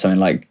find out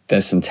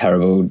there's some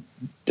terrible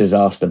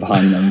disaster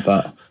behind them,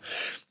 but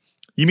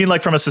you mean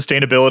like from a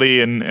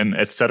sustainability and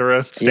et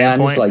cetera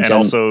standpoint, and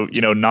also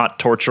not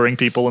torturing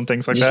people and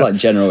things like that? Just like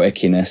general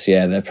ickiness,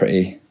 yeah, they're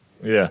pretty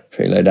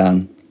low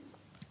down.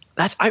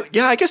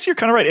 I guess you're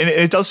kind of right, and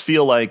it does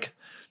feel like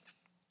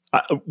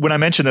when I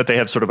mentioned that they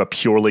have sort of a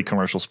purely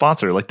commercial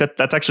sponsor, like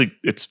that's actually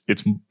it's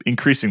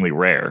increasingly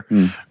rare,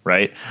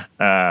 right?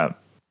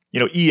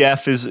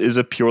 EF is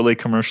a purely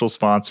commercial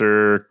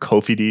sponsor.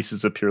 Cofidis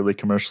is a purely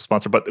commercial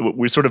sponsor, but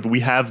we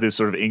have this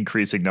sort of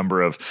increasing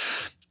number of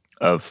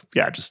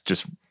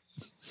just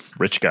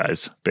rich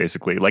guys,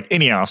 basically. Like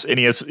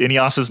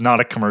Ineos is not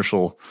a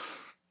commercial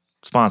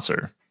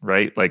sponsor,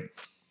 right? Like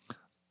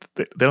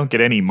they don't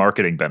get any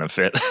marketing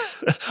benefit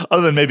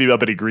other than maybe a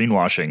bit of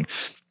greenwashing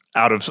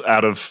out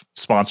of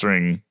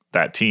sponsoring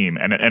that team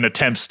and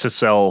attempts to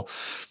sell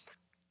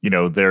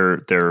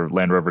their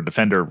Land Rover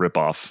Defender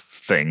ripoff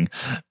thing.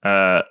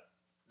 The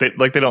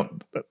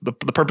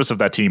purpose of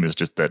that team is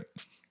just that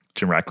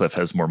Jim Ratcliffe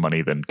has more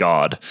money than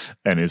God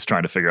and is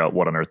trying to figure out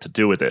what on earth to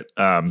do with it.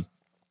 Didn't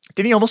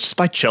he almost just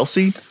buy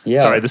Chelsea? Yeah.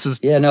 Sorry, this is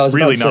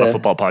really not a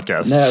football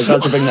podcast. No, I was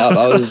about to bring that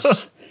up.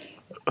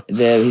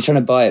 He's trying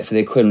to buy it for the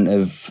equivalent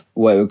of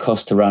what it would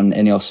cost to run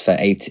Ineos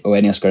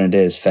Ineos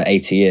Grenadiers for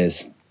 80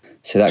 years.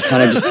 So that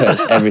kind of just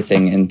puts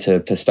everything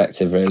into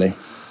perspective, really.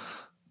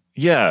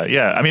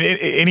 Yeah. I mean,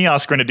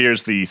 Ineos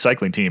Grenadiers, the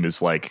cycling team,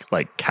 is like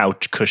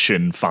couch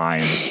cushion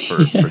fines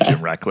for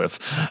Jim Ratcliffe.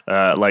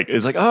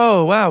 It's like,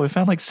 oh wow, we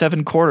found like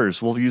 7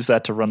 quarters. We'll use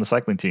that to run the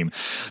cycling team.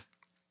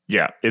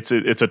 Yeah, it's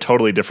a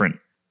totally different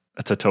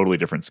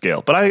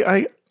scale. But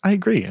I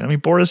agree. I mean,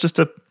 Bora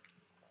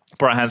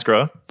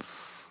Hansgrohe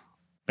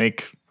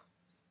make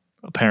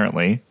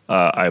apparently.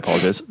 I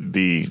apologize.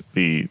 The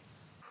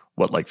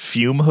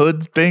fume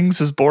hood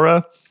things is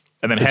Bora.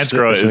 And then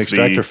Hansgrohe is an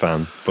extractor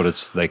fan, but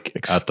it's like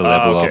at the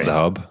level of the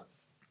hub.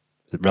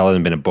 Rather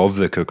than being above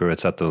the cooker,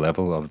 it's at the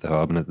level of the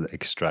hub, and it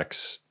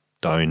extracts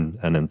down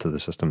and into the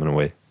system in a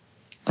way.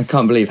 I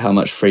can't believe how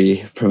much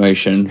free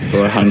promotion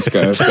Bora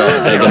Hansgrohe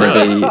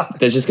have got.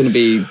 There's just going to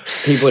be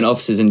people in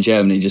offices in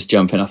Germany just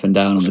jumping up and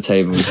down on the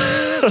tables.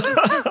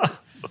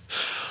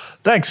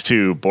 Thanks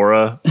to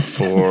Bora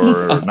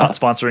for not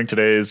sponsoring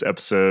today's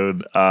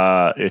episode.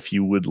 If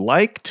you would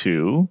like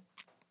to,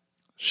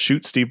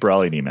 shoot Steve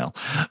Brawley an email.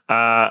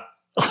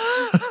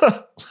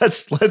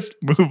 Let's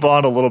move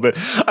on a little bit.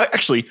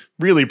 Actually,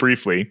 really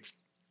briefly,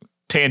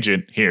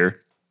 tangent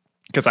here,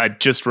 because I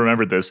just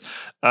remembered this.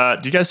 Do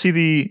you guys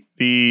see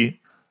the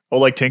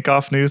Oleg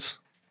Tinkoff news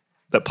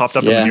that popped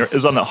up? It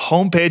was on the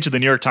homepage of the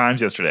New York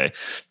Times yesterday.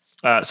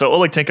 So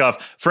Oleg Tinkoff,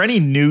 for any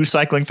new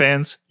cycling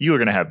fans, you are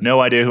going to have no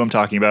idea who I'm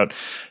talking about.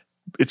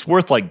 It's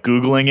worth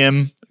Googling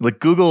him.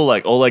 Google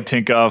Oleg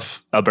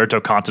Tinkoff, Alberto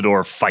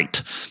Contador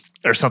fight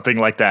or something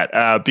like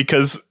that.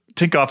 Because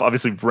Tinkoff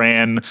obviously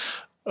ran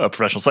a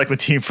professional cycling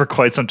team for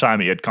quite some time.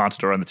 He had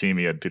Contador on the team.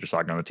 He had Peter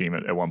Sagan on the team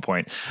at one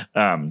point.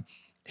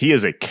 He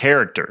is a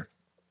character.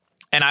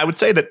 And I would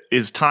say that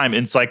his time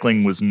in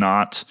cycling was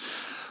not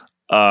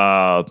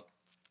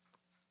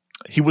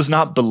he was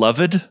not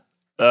beloved.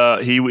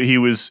 He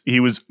was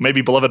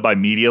maybe beloved by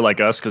media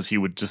like us because he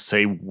would just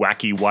say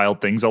wacky,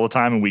 wild things all the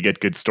time, and we get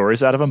good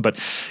stories out of him. But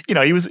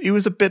he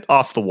was a bit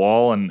off the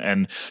wall,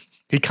 and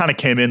he kind of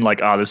came in like,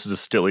 this is a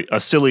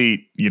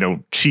silly,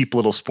 cheap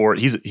little sport.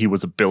 He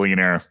was a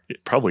billionaire.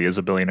 It probably is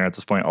a billionaire at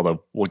this point,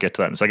 although we'll get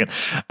to that in a second.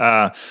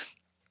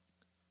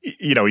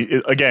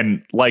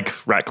 Again,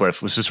 like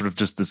Ratcliffe, was just sort of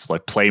just this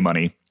like play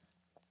money.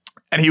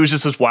 And he was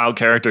just this wild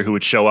character who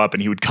would show up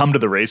and he would come to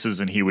the races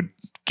and he would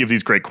give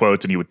these great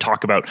quotes and he would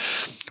talk about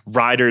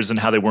riders and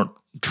how they weren't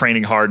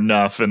training hard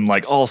enough and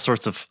like all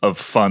sorts of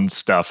fun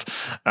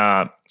stuff.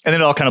 And then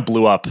it all kind of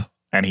blew up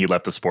and he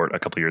left the sport a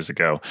couple years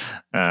ago.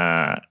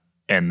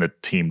 And the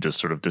team just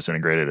sort of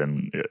disintegrated.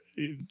 And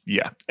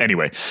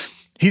anyway,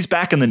 he's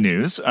back in the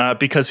news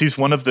because he's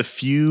one of the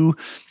few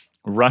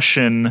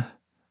Russian.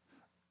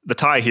 The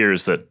tie here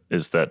is that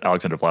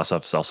Alexander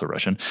Vlasov is also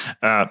Russian.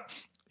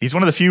 He's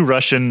one of the few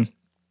Russian.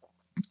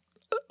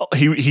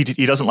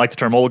 He doesn't like the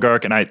term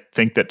oligarch, and I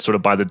think that sort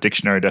of by the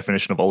dictionary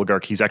definition of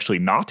oligarch, he's actually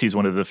not. He's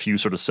one of the few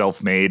sort of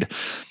self-made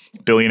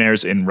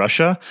billionaires in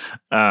Russia.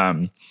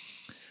 One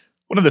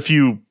of the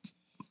few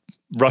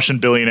Russian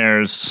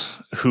billionaires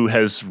who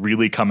has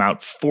really come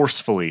out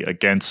forcefully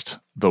against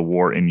the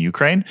war in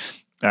Ukraine,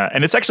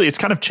 and it's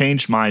kind of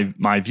changed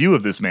my view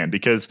of this man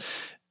because,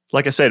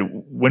 like I said,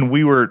 when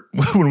we were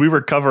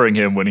covering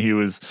him when he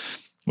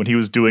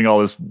was doing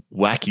all this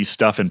wacky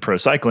stuff in pro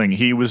cycling,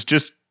 he was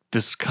just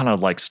this kind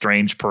of like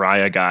strange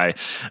pariah guy.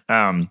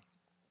 And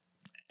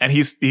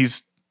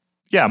he's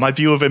my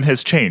view of him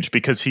has changed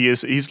because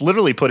he's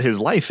literally put his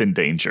life in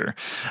danger.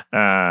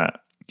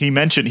 He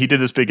did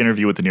this big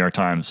interview with the New York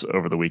Times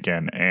over the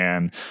weekend.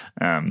 And,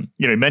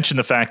 he mentioned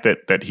the fact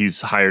that he's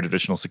hired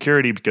additional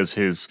security because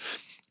his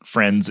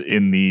friends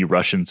in the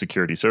Russian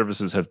security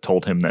services have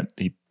told him that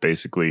he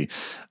basically,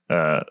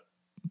 not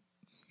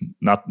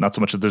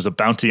so much that there's a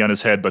bounty on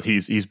his head, but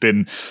he's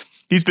been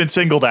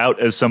singled out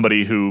as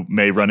somebody who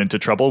may run into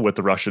trouble with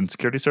the Russian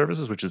security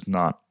services, which is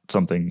not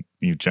something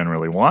you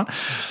generally want.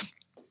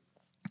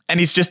 And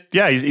he's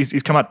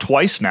come out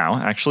twice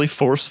now, actually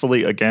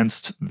forcefully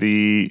against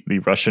the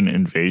Russian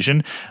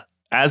invasion.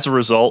 As a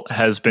result,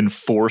 has been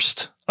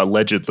forced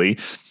allegedly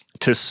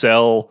to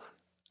sell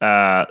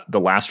the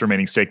last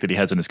remaining stake that he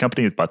has in his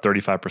company. Is about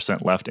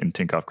 35% left in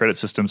Tinkoff Credit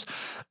Systems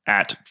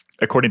at,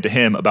 according to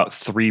him, about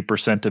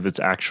 3% of its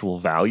actual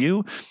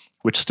value,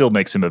 which still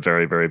makes him a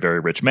very, very, very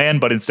rich man.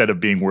 But instead of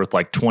being worth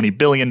like $20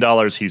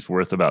 billion, he's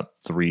worth about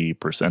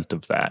 3%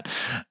 of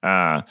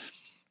that.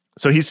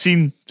 So he's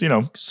seen,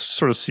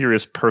 sort of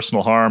serious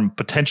personal harm,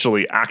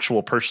 potentially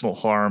actual personal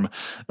harm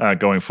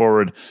going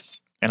forward.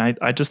 And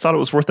I just thought it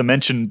was worth a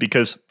mention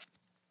because,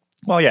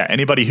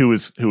 anybody who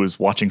is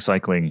watching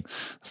cycling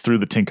through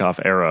the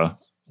Tinkoff era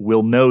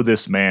will know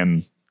this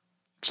man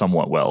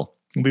somewhat well.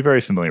 Will be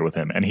very familiar with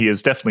him, and he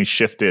has definitely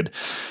shifted.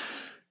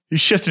 He's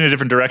shifted in a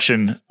different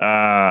direction,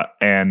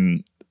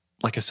 and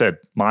like I said,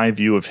 my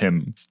view of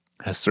him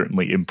has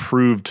certainly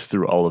improved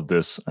through all of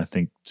this. I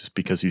think just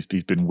because he's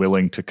been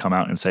willing to come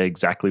out and say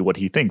exactly what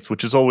he thinks,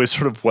 which is always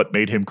sort of what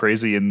made him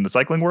crazy in the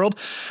cycling world,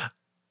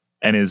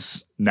 and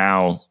is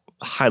now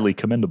highly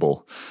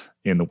commendable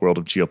in the world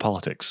of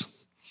geopolitics.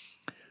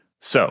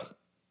 So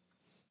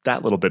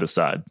that little bit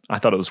aside, I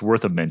thought it was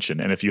worth a mention.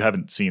 And if you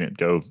haven't seen it,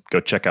 go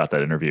check out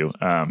that interview.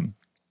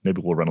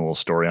 Maybe we'll run a little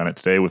story on it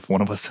today if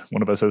one of us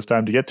has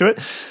time to get to it.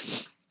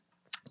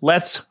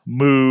 Let's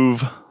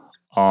move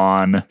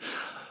on.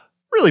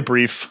 Really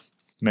brief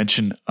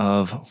mention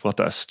of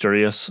Vuelta a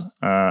Asturias.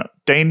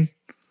 Dane,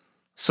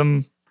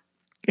 some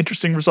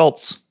interesting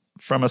results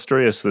from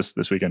Asturias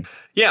this weekend.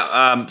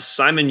 Yeah,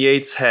 Simon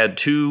Yates had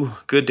 2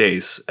 good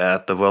days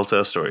at the Vuelta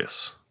a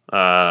Asturias.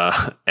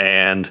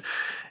 And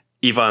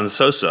Ivan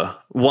Sosa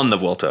won the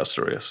Vuelta a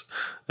Asturias.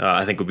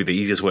 I think would be the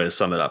easiest way to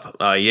sum it up.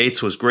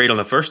 Yates was great on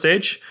the first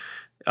stage.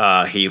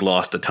 He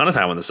lost a ton of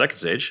time on the second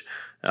stage.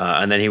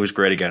 And then he was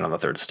great again on the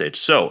third stage.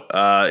 So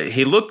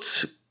he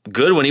looked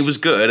good when he was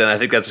good, and I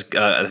think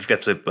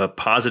that's a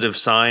positive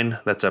sign.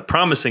 That's a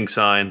promising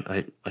sign.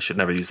 I should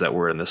never use that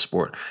word in this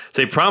sport. It's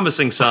a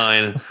promising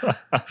sign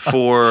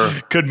for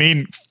could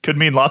mean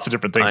lots of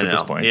different things at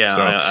this point. Yeah,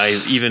 so. I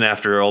even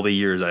after all the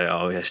years,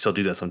 I still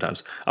do that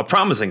sometimes. A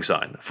promising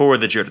sign for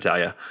the Giro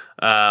d'Italia,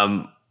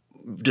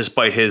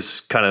 despite his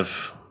kind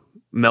of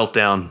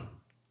meltdown.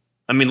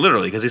 I mean,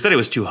 literally, because he said it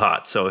was too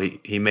hot, so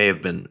he may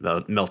have been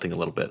melting a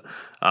little bit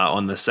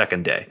on the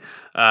second day.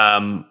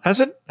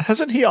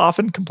 Hasn't he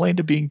often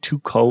complained of being too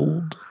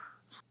cold?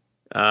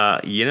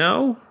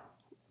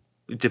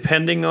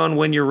 Depending on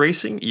when you're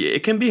racing,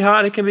 it can be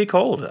hot, it can be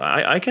cold.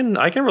 I can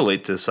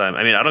relate to Simon.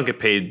 I mean, I don't get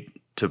paid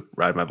to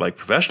ride my bike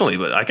professionally,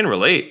 but I can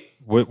relate.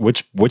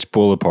 Which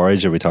bowl of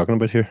porridge are we talking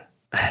about here?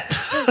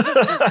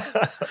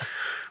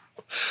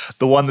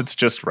 The one that's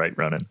just right,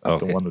 Ronan.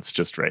 Okay. The one that's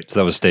just right. So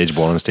that was stage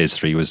 1 and stage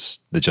 3 was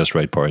the just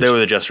right porridge. They were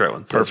the just right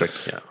ones.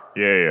 Perfect.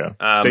 Yeah.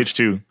 Stage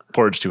 2,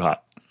 porridge too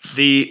hot.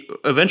 The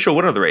eventual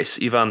winner of the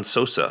race, Ivan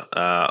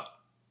Sosa,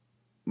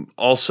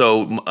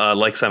 also,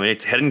 like Simon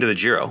Yates, heading to the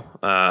Giro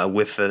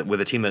with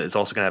a team that is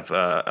also going to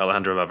have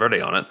Alejandro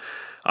Valverde on it.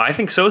 I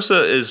think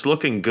Sosa is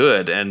looking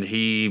good, and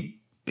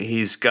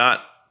he's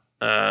got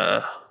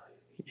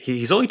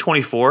he's only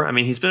 24. I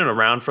mean, he's been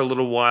around for a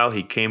little while.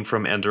 He came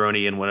from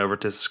Androni and went over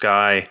to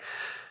Sky,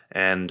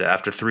 and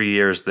after 3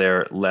 years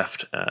there,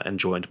 left and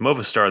joined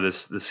Movistar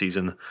this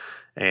season.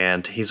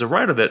 And he's a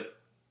rider that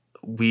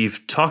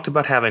we've talked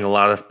about having a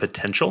lot of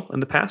potential in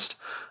the past,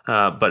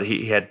 but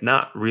he had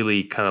not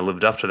really kind of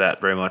lived up to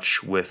that very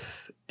much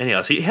with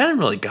Ineos. He hadn't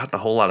really gotten a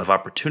whole lot of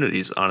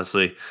opportunities,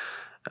 honestly,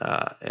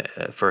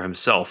 for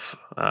himself.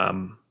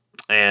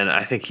 And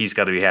I think he's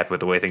got to be happy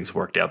with the way things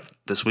worked out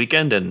this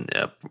weekend, and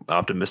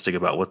optimistic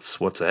about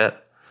what's ahead.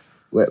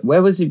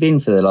 Where was he been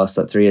for the last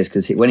 3 years?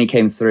 Because when he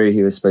came through,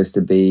 he was supposed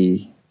to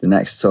be the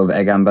next sort of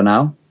Egan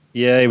Bernal.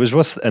 Yeah, he was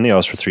with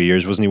Ineos for 3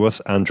 years, wasn't he?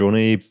 With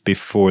Androni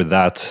before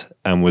that,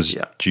 and was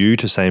due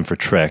to sign for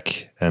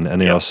Trek, and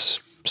Ineos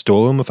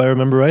stole him, if I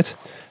remember right.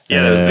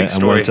 Yeah, that was a big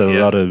story.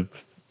 And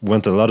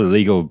went a lot of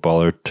legal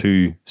bother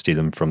to steal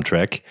him from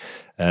Trek,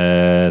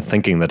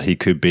 thinking that he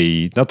could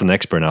be not the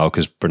next Bernal,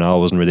 because Bernal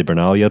wasn't really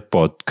Bernal yet,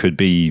 but could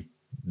be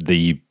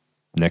the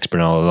next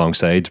Bernal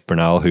alongside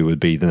Bernal, who would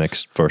be the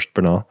next first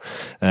Bernal.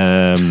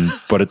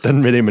 But it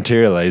didn't really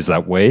materialize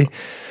that way,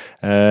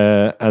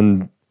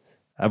 and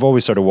I've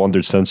always sort of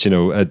wondered since,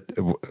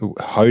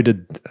 how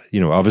did,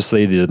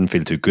 obviously they didn't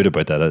feel too good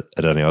about that at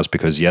Ineos,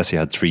 because yes, he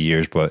had 3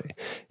 years, but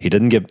he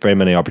didn't get very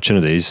many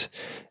opportunities.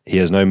 He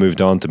has now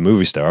moved on to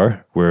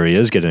Movistar, where he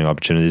is getting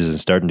opportunities and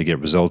starting to get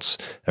results.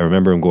 I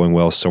remember him going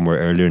well somewhere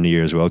earlier in the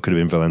year as well. Could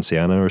have been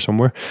Valenciana or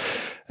somewhere.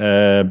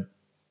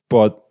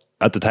 But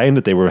at the time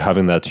that they were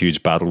having that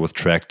huge battle with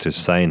Trek to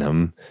sign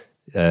him,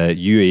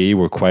 UAE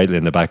were quietly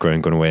in the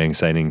background going away and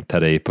signing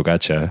Tadej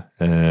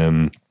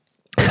Pogacar.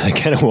 I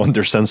kind of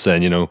wonder since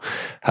then,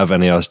 have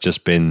Ineos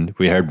just been,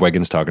 we heard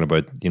Wiggins talking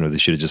about, they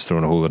should have just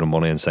thrown a whole lot of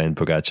money and signed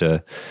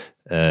Pogacar.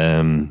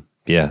 How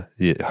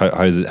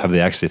have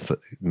they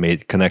actually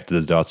connected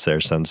the dots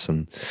there since?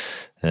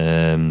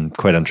 And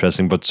quite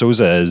interesting. But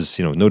Sousa is,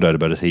 no doubt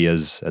about it, he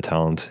is a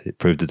talent. He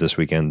proved it this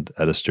weekend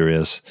at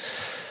Asturias,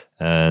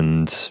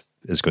 and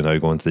is now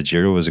going to the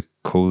Giro as a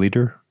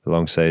co-leader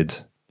alongside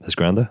his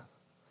granda.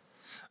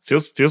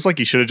 Feels like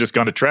he should have just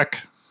gone to Trek,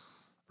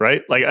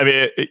 right? Like, I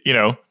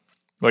mean,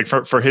 like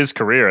for his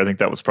career, I think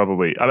that was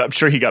probably, I'm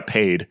sure he got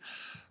paid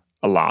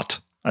a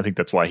lot. I think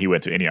that's why he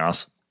went to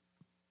Ineos.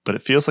 But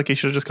it feels like he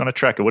should have just gone to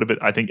Trek. It would have been,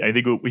 I think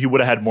he would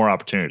have had more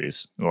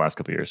opportunities in the last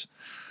couple of years.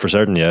 For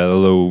certain, yeah.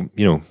 Although,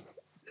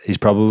 he's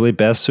probably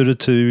best suited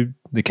to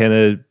the kind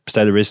of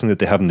style of racing that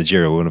they have in the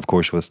Giro. And of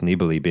course, with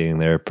Nibali being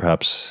there,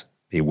 perhaps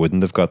he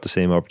wouldn't have got the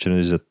same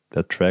opportunities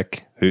at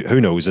Trek.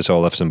 Who knows? It's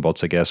all ifs and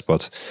buts, I guess.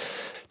 But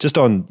just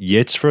on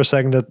Yates for a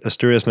second at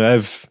Asturias. Now,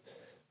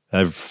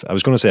 I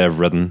was going to say I've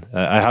ridden.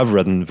 I have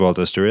ridden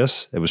Vuelta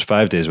Asturias. It was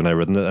 5 days when I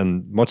ridden it,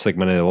 and much like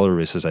many other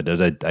races I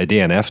did, I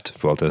DNF'd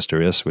Vuelta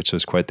Asturias, which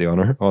was quite the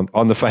honour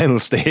on the final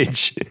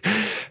stage,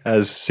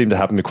 as seemed to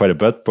happen to me quite a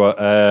bit. But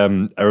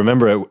I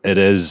remember it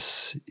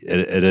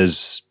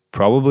is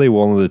probably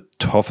one of the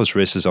toughest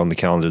races on the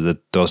calendar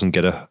that doesn't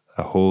get a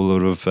whole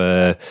lot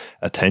of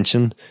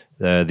attention.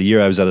 The year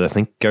I was at it, I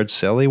think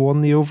Garzelli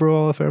won the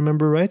overall, if I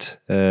remember right.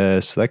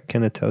 So that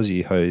kind of tells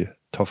you how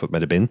tough it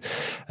might have been,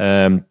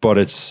 but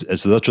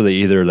it's literally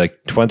either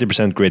like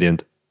 20%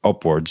 gradient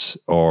upwards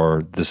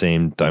or the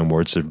same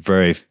downwards.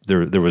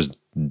 There was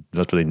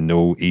literally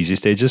no easy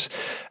stages,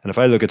 and if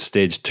I look at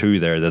stage 2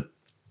 there, that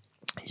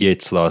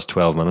Yates lost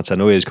 12 minutes. I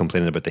know he was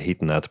complaining about the heat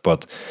and that,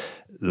 but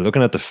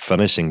looking at the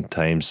finishing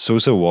times,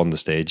 Sosa won the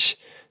stage,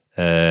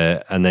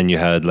 and then you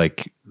had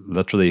like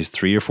literally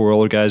 3 or 4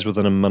 other guys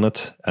within a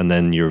minute, and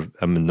then you're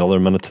another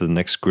minute to the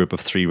next group of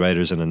 3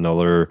 riders, and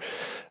another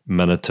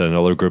minute to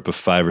another group of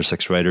 5 or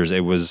 6 riders.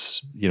 It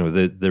was,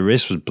 the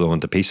race was blown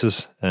to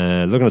pieces.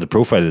 Looking at the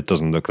profile, it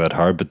doesn't look that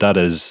hard, but that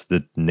is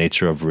the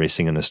nature of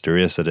racing in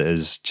Asturias. That it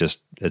is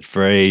just, it's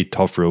very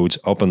tough roads,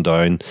 up and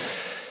down,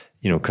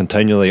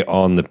 continually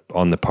on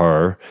the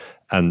power.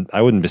 And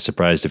I wouldn't be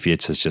surprised if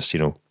Yates has just,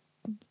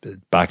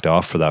 backed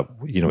off for that.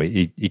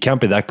 He can't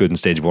be that good in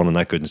stage 1 and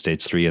that good in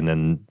stage 3, and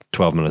then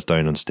 12 minutes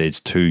down on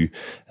stage 2.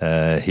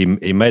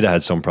 He might have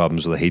had some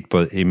problems with the heat,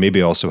 but he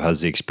maybe also has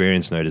the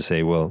experience now to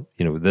say, well,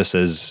 this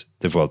is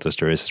the Vuelta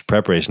Asturias. It's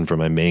preparation for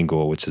my main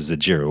goal, which is the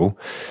Giro,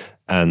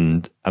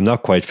 and I'm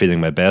not quite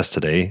feeling my best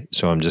today,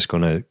 so I'm just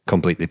going to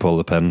completely pull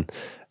the pin.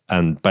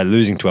 And by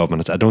losing 12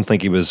 minutes, I don't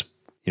think he was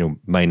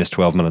minus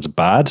 12 minutes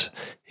bad.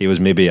 He was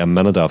maybe a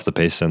minute off the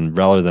pace, and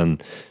rather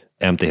than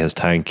empty his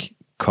tank,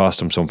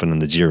 cost him something in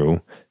the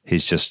Giro,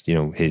 he's just,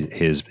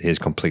 he's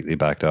completely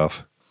backed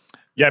off.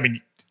 Yeah, I mean,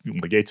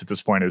 the Yates at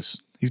this point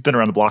he's been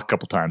around the block a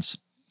couple times,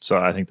 so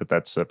I think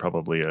that's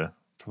probably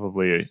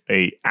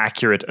a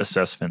accurate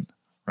assessment,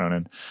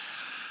 Ronan.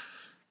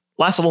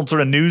 Last little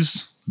sort of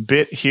news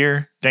bit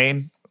here,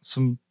 Dane.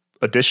 Some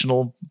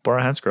additional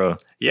Bora Hansgrohe.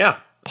 Yeah,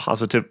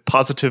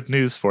 positive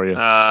news for you.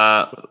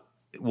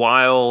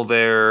 While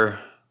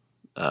their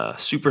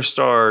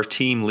superstar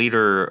team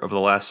leader of the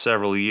last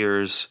several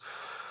years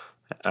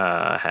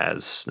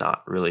has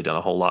not really done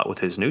a whole lot with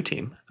his new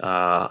team.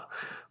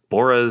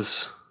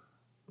 Bora's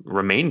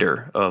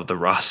remainder of the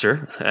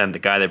roster and the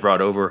guy they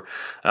brought over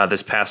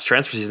this past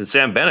transfer season,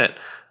 Sam Bennett,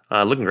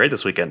 looking great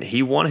this weekend.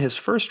 He won his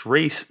first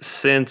race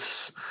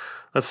since,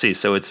 let's see,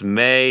 so it's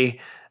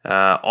May,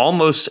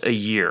 almost a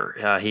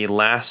year. He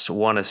last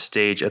won a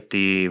stage at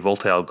the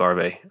Volta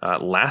Algarve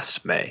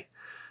last May.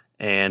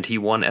 And he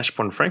won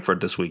Eschborn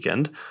Frankfurt this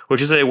weekend,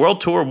 which is a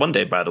World Tour one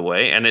day, by the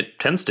way, and it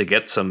tends to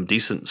get some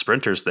decent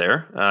sprinters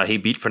there. He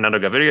beat Fernando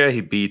Gaviria,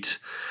 he beat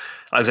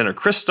Alexander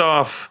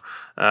Kristoff,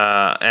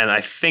 and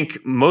I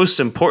think most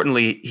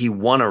importantly, he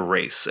won a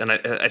race. And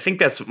I think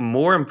that's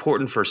more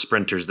important for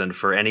sprinters than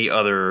for any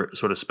other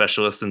sort of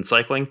specialist in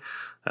cycling.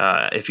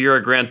 If you're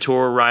a Grand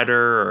Tour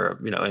rider, or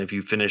if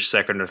you finish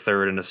second or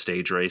third in a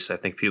stage race, I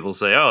think people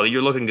say, "Oh,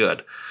 you're looking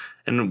good."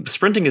 And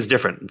sprinting is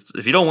different.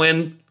 If you don't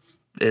win,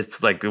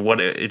 it's like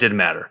it didn't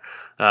matter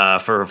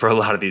for a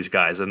lot of these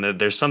guys. And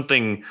there's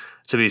something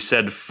to be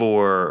said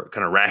for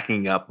kind of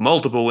racking up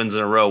multiple wins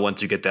in a row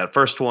once you get that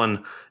first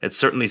one. It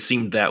certainly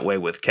seemed that way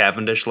with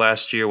Cavendish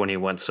last year when he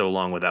went so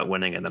long without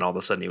winning, and then all of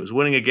a sudden he was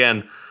winning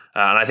again.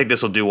 And I think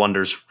this will do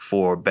wonders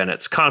for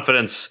Bennett's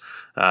confidence.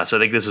 So I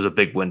think this was a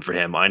big win for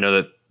him. I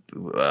know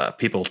that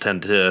people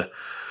tend to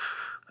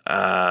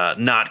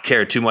not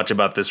care too much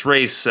about this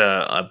race,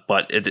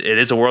 but it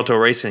is a World Tour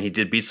race, and he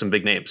did beat some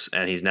big names,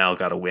 and he's now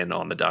got a win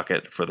on the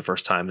docket for the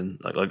first time in,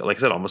 like I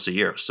said, almost a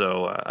year.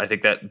 So I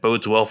think that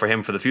bodes well for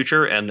him for the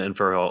future, and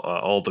for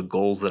all the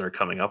goals that are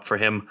coming up for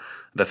him.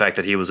 The fact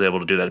that he was able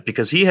to do that,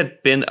 because he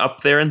had been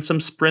up there in some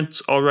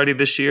sprints already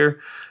this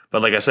year.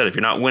 But like I said, if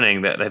you're not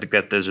winning, I think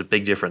that there's a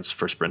big difference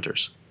for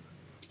sprinters.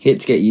 He had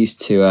to get used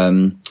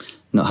to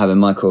not having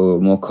Michael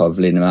Morkov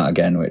leading him out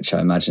again, which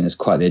I imagine is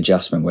quite the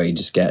adjustment, where you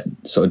just get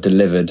sort of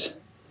delivered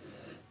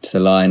to the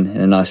line in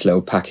a nice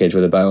little package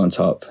with a bow on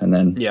top, and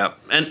then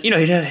and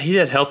he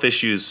had health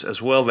issues as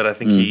well that I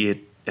think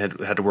he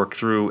had to work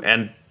through,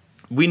 and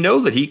we know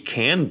that he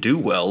can do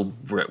well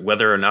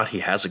whether or not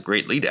he has a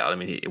great lead out. I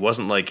mean, it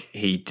wasn't like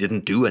he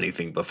didn't do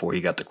anything before he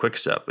got the quick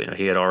step.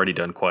 He had already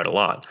done quite a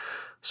lot,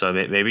 so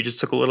maybe just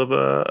took a little bit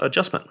of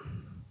adjustment.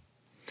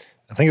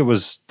 I think it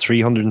was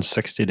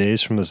 360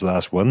 days from his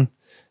last win.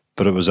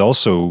 But it was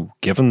also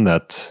given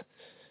that,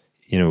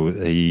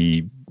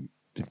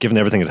 given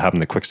everything that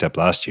happened in Quick Step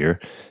last year,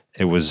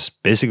 it was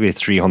basically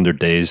 300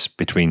 days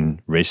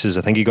between races.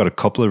 I think he got a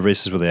couple of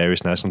races with the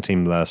Irish national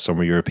team last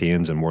summer,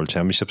 Europeans and World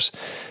Championships.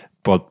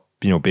 But,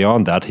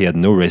 beyond that, he had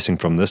no racing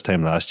from this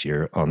time last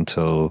year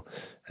until,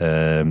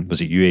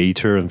 was it UAE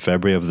Tour in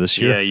February of this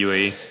year? Yeah,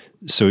 UAE.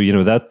 So,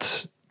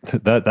 that's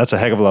a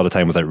heck of a lot of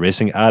time without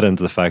racing. Add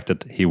into the fact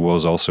that he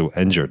was also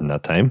injured in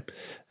that time.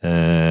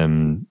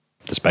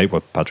 Despite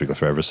what Patrick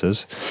Lefevre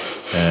says.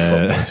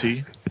 Was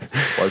he?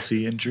 Was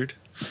he injured?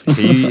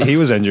 He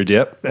was injured,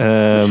 yep.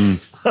 So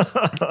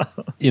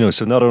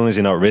not only is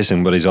he not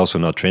racing, but he's also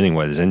not training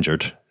while he's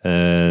injured.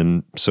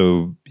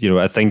 So,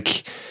 I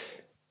think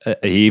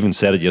he even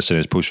said it yesterday in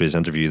his post-race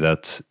interview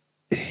that,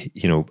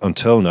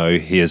 until now,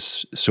 he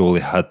has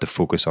solely had to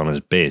focus on his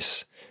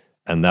base.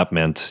 And that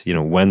meant,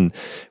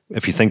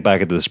 if you think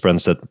back at the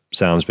sprints that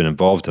Sam's been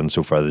involved in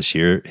so far this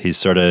year, he's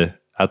sort of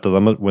at the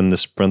limit when the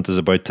sprint is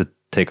about to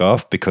take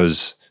off,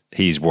 because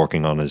he's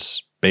working on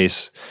his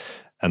base.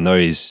 And now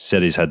he's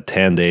said he's had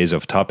 10 days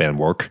of top end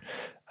work,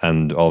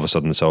 and all of a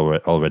sudden it's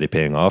already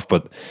paying off.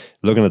 But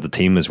looking at the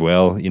team as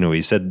well,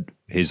 he said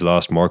he's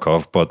lost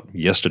Morkov, but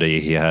yesterday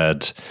he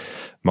had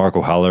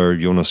Marco Haller,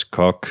 Jonas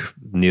Koch,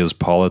 Niels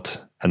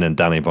Pollitt, and then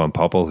Danny Van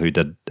Poppel, who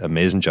did an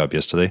amazing job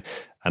yesterday.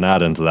 And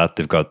add into that,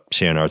 they've got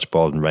Shane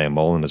Archibald and Ryan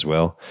Mullen as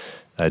well.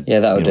 That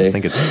would do. I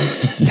think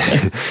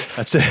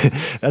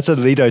that's a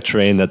lead out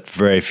train that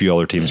very few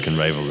other teams can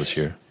rival this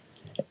year.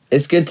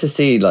 It's good to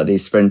see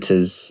these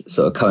sprinters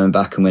sort of coming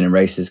back and winning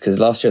races, because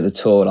last year at the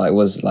Tour, it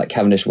was like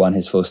Cavendish won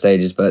his 4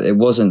 stages, but it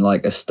wasn't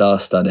like a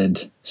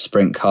star-studded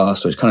sprint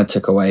cast, which kind of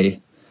took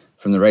away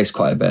from the race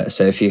quite a bit.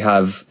 So if you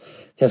have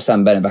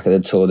Sam Bennett back at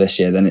the Tour this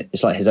year, then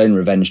it's like his own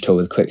revenge tour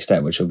with Quick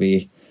Step, which will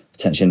be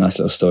potentially a nice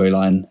little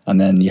storyline. And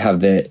then you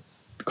have the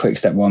Quick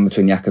Step one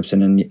between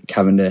Jakobsen and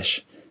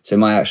Cavendish. So it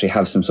might actually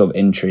have some sort of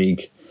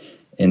intrigue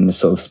in the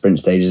sort of sprint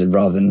stages,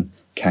 rather than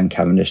can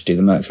Cavendish do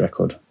the Merckx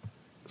record.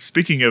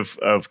 Speaking of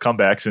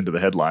comebacks into the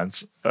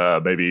headlines,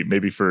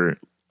 maybe for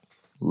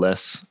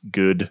less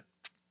good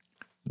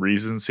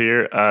reasons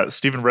here,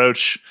 Stephen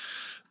Roche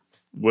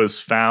was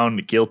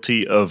found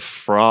guilty of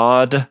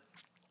fraud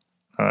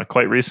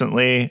quite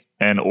recently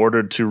and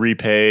ordered to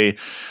repay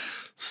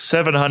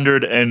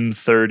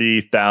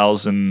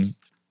 730,000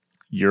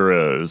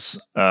 euros.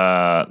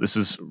 This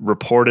is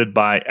reported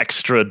by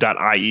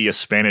Extra.ie, a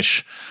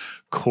Spanish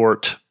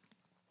court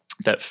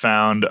that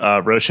found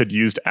Roche had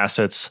used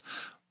assets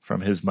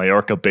from his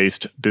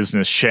Mallorca-based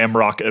business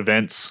Shamrock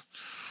Events,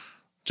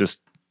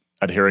 just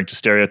adhering to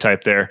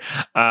stereotype there,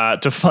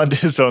 to fund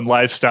his own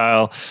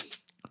lifestyle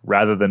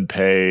rather than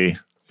pay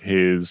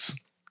his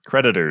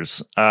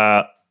creditors. We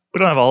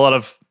don't have a whole lot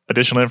of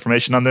additional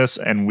information on this,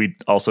 and we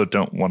also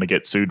don't want to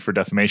get sued for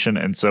defamation,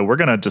 and so we're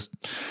gonna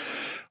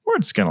we're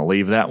just going to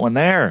leave that one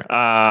there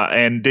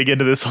and dig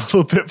into this a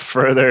little bit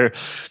further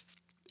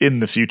in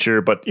the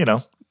future. But,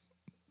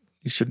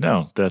 you should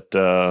know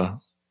that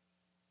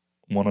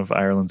one of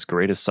Ireland's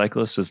greatest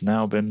cyclists has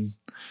now been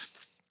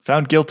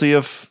found guilty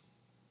of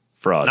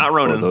fraud. Not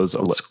Ronan.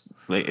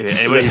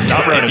 Anyway,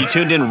 not Ronan. If you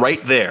tuned in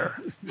right there,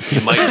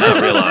 you might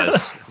not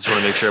realize. Just want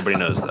to make sure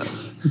everybody knows that.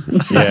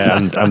 Yeah,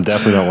 I'm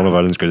definitely not one of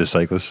Ireland's greatest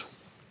cyclists.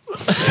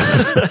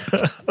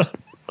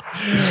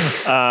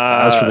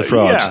 As for the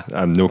fraud,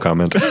 no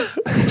comment.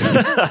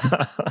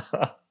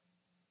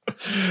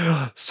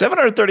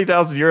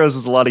 730,000 euros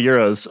is a lot of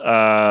euros.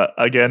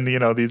 Again,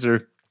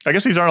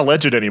 these aren't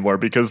alleged anymore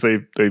because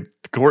the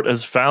court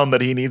has found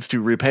that he needs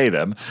to repay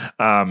them.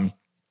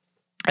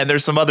 And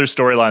there's some other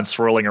storylines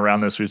swirling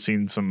around this. We've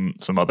seen some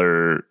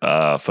other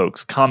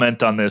folks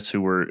comment on this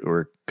who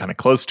were kind of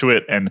close to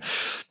it. And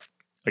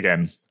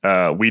again,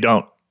 we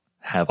don't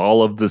have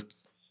all of the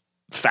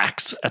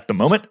facts at the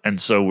moment, and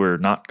so we're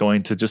not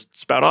going to just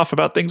spout off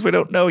about things we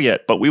don't know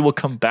yet. But we will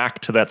come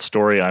back to that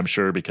story, I'm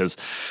sure, because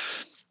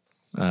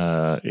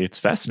it's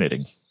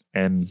fascinating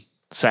and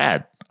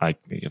sad.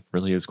 It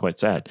really is quite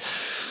sad.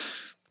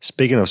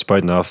 Speaking of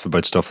spouting off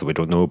about stuff that we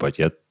don't know about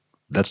yet,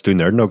 let's do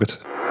Nerd Nugget.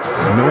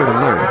 Nerd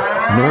alert!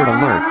 Nerd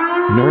alert!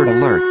 Nerd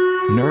alert!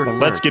 Nerd alert!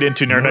 Let's get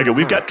into Nerd Nugget.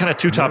 We've got kind of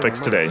two topics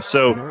today.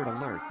 So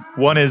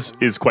one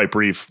is quite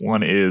brief.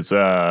 One is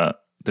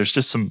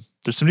there's some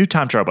new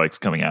time trial bikes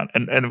coming out,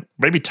 and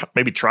maybe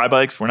tri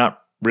bikes. We're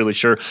not really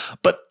sure,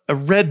 but a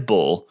Red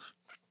Bull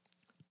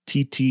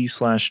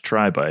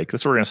TT/tri bike.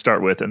 That's what we're going to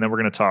start with, and then we're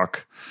going to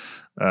talk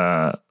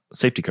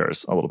safety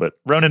cars a little bit.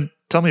 Ronan,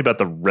 tell me about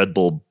the Red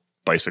Bull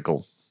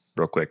bicycle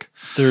real quick.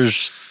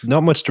 There's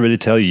not much to really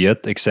tell you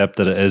yet, except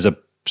that it is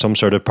some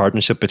sort of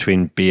partnership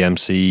between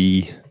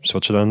BMC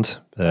Switzerland,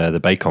 the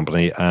bike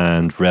company,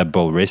 and Red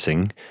Bull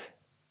Racing,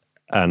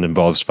 and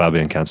involves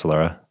Fabian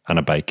Cancellara and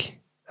a bike,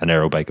 an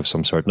aero bike of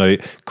some sort. Now, a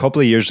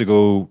couple of years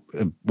ago,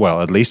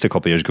 well, at least a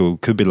couple of years ago,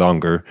 could be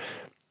longer,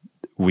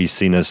 we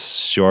seen a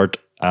short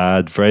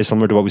ad very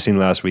similar to what we seen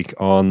last week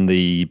on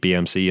the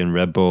BMC and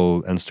Red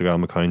Bull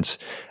Instagram accounts,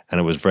 and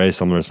it was a very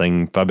similar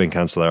thing. Fabian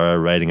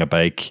Cancellara riding a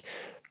bike,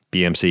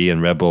 BMC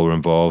and Red Bull were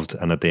involved,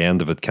 and at the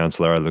end of it,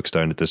 Cancellara looks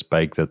down at this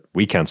bike that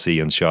we can't see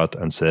in shot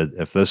and said,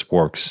 if this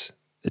works,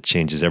 it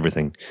changes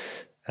everything.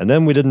 And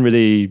then we didn't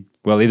really,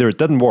 well, either it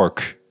didn't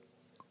work,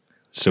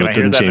 so it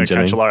didn't change anything. Can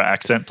I hear that in a Cancellara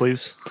accent,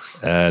 please?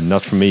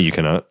 Not for me, you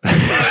cannot.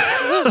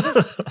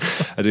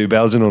 I do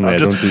Belgian only, I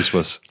don't do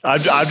Swiss. I'm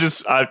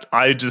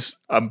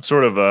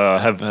sort of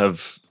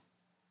have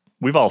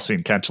we've all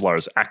seen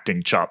Cancellara's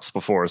acting chops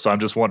before, so I'm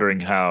just wondering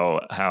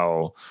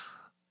how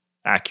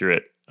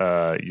accurate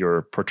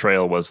your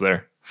portrayal was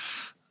there.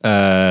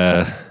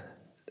 I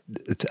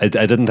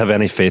didn't have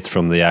any faith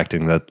from the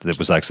acting that it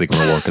was actually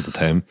going to work at the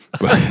time.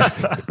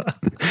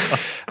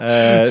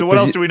 So what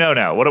else do we know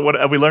now? What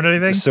have we learned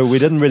anything? So we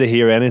didn't really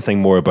hear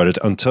anything more about it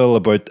until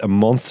about a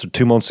month or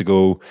 2 months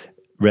ago.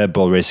 Red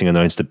Bull Racing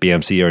announced that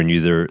BMC are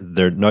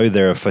now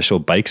their official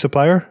bike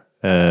supplier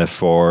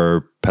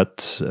for pit,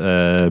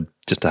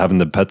 just to have in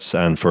the pits,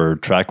 and for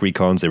track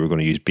recons they were going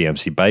to use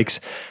BMC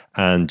bikes.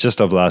 And just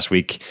of last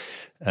week,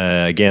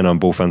 again on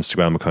both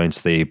Instagram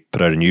accounts, they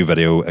put out a new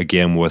video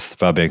again with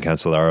Fabian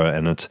Cancellara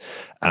in it.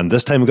 And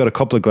this time we got a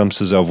couple of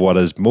glimpses of what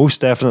is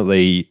most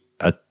definitely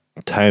a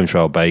time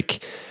trial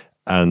bike,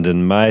 and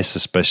in my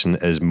suspicion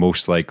is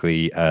most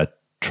likely a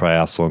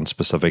triathlon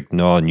specific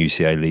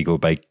non-UCI legal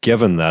bike,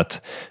 given that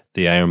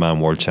the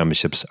Ironman World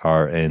Championships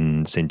are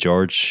in St.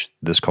 George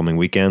this coming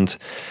weekend,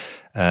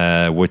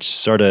 which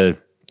sort of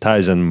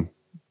ties in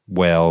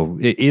well.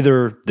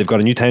 Either they've got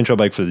a new time trial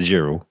bike for the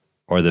Giro,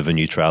 or they have a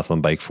new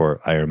triathlon bike for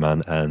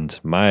Ironman, and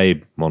my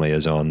money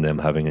is on them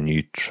having a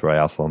new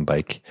triathlon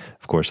bike.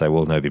 Of course, I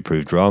will now be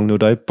proved wrong, no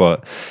doubt,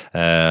 but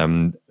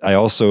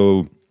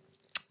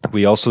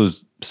we also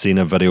seen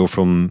a video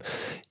from,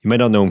 you might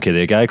not know him,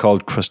 Katie, a guy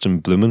called Christian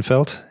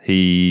Blumenfeld.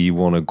 He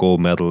won a gold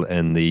medal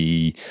in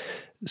the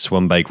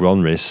swim bike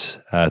run race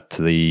at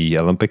the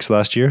Olympics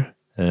last year.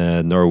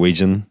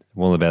 Norwegian,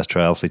 one of the best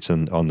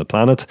triathletes on the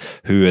planet,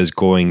 who is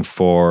going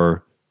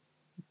for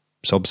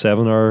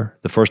sub-7 hour,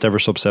 the first ever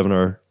sub-7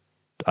 hour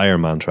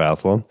Ironman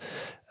triathlon.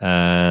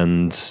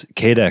 And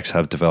KDEX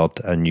have developed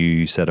a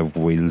new set of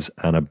wheels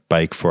and a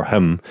bike for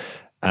him.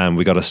 And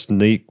we got a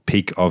sneak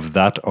peek of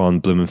that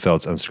on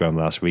Blumenfeld's Instagram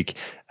last week.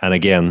 And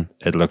again,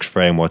 it looks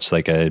very much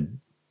like a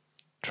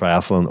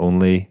triathlon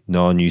only,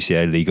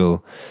 non-UCI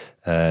legal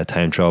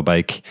time trial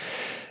bike.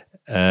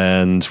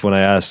 And when I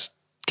asked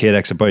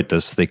KDEX about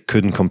this, they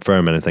couldn't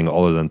confirm anything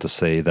other than to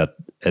say that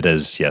it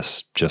is,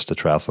 yes, just a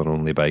triathlon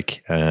only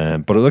bike.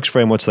 But it looks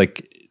very much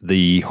like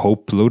the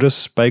Hope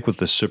Lotus bike with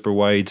the super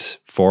wide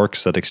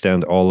forks that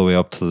extend all the way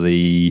up to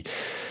the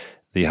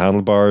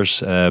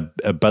handlebars,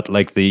 a bit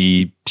like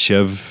the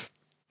Shiv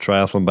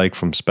triathlon bike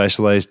from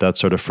Specialized, that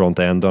sort of front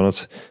end on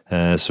it.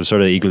 So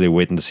sort of eagerly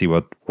waiting to see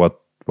what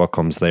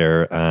comes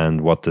there,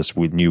 and what this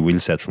new wheel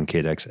set from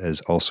KDEX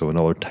is also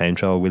another time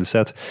trial wheel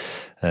set.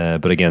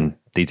 But again,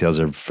 details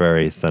are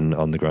very thin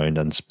on the ground.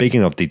 And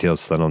speaking of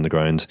details thin on the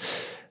ground,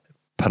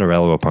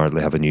 Panarello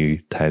apparently have a new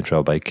time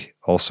trial bike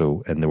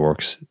also in the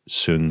works,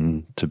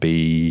 soon to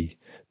be,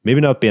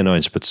 maybe not be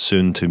announced, but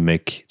soon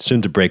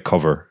to break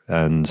cover,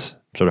 and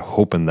sort of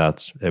hoping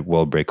that it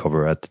will break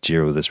cover at the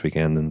Giro this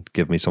weekend and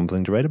give me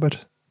something to write about.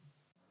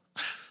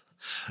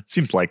 It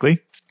seems likely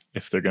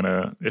if they're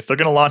gonna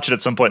launch it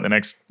at some point in the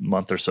next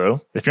month or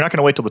so. If you're not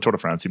gonna wait till the Tour de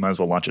France, you might as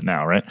well launch it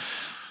now, right?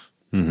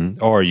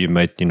 Mm-hmm. Or you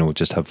might,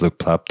 just have Luke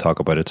Plapp talk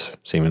about it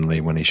seemingly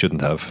when he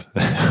shouldn't have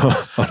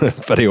on a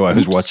video I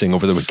was watching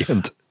over the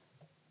weekend.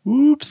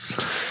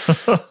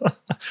 Oops.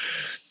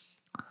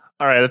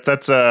 All right,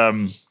 that's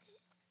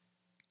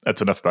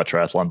enough about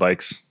triathlon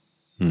bikes.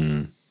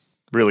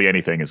 Really,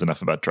 anything is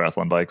enough about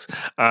triathlon bikes.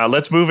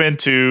 Let's move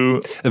into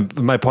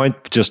my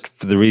point. Just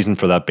the reason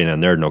for that being a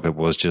nerd nugget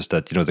was just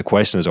that the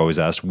question is always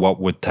asked: what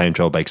would time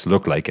trial bikes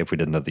look like if we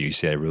didn't have the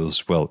UCI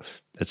rules? Well,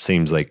 it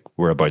seems like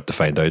we're about to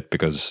find out,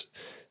 because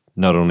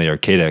not only are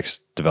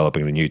KDEX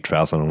developing a new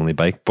triathlon only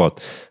bike,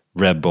 but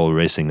Red Bull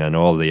Racing and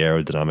all the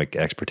aerodynamic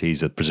expertise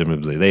that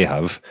presumably they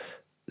have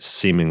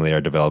seemingly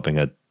are developing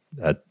a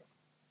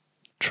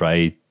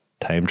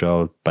time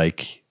trial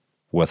bike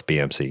with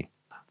BMC.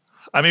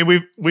 I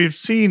mean, we've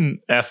seen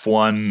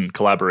F1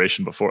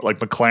 collaboration before, like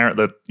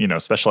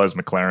McLaren, specialized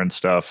McLaren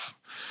stuff.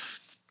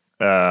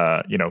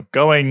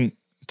 Going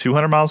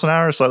 200 miles an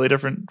hour is slightly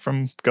different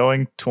from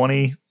going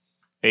 32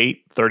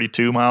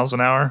 miles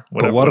an hour.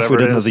 But what if we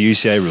didn't have the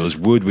UCI rules?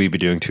 Would we be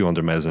doing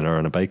 200 miles an hour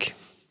on a bike?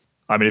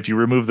 I mean, if you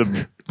remove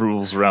the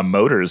rules around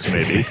motors,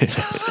 maybe,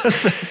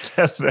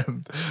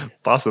 then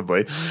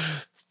possibly.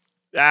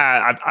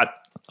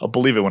 I'll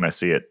believe it when I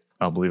see it.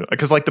 I'll believe it,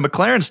 because like the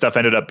McLaren stuff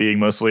ended up being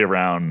mostly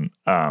around,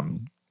 I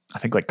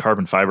think, like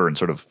carbon fiber and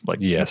sort of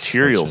like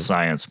material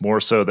science more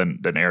so than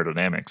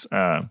aerodynamics.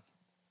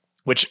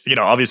 Which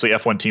obviously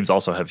F1 teams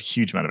also have a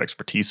huge amount of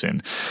expertise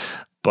in,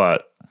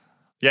 but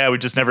yeah, we've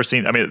just never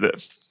seen. I mean,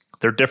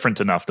 they're different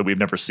enough that we've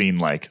never seen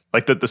like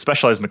the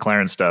specialized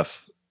McLaren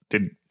stuff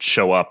didn't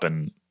show up,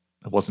 and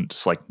it wasn't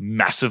just like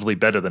massively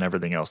better than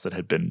everything else that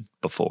had been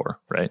before,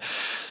 right?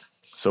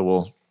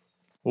 So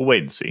we'll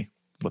wait and see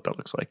what that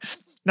looks like.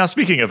 Now,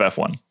 speaking of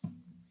F1,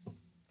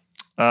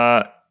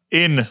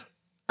 in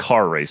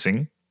car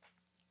racing,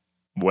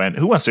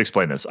 who wants to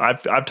explain this?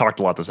 I've talked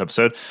a lot this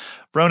episode.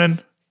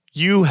 Ronan,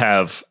 you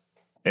have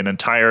an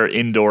entire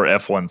indoor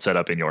F1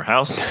 setup in your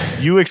house.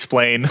 You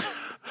explain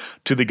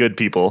to the good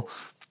people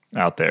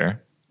out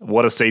there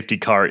what a safety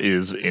car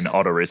is in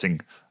auto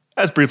racing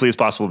as briefly as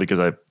possible, because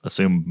I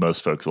assume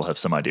most folks will have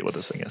some idea what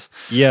this thing is.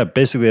 Yeah,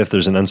 basically, if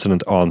there's an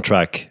incident on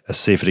track, a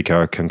safety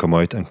car can come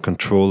out and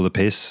control the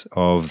pace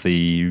of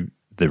the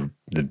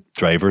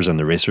drivers and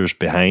the racers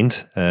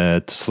behind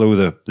to slow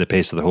the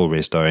pace of the whole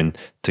race down,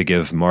 to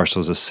give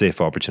marshals a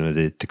safe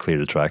opportunity to clear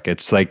the track.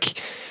 It's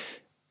like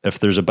if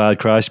there's a bad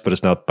crash, but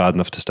it's not bad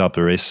enough to stop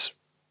the race,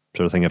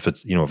 sort of thing. If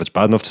it's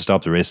bad enough to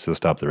stop the race, they'll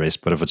stop the race.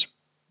 But if it's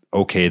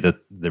okay that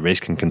the race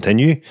can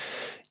continue,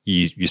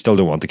 you still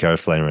don't want the car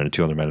flying around at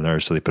 200 miles an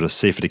hour. So they put a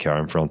safety car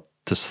in front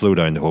to slow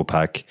down the whole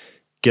pack,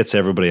 gets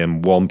everybody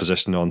in one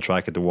position on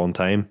track at the one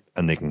time,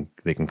 and they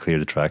can clear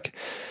the track.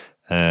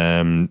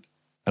 And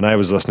I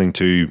was listening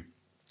to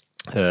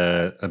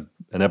a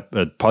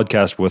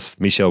podcast with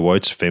Michel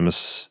Woutz,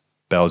 famous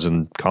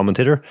Belgian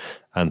commentator,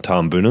 and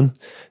Tom Boonen.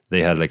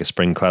 They had like a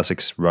Spring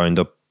Classics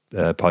roundup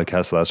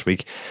podcast last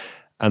week,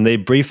 and they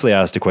briefly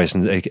asked a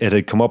question. It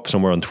had come up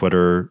somewhere on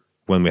Twitter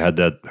when we had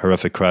that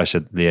horrific crash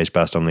at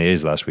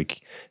Liège-Bastogne-Liège last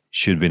week.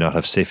 Should we not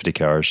have safety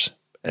cars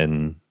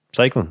in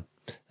cycling?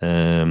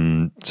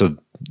 So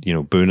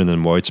Boonen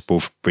and Woutz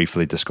both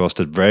briefly discussed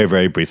it, very,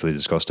 very briefly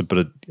discussed it,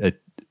 but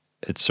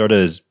it sort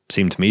of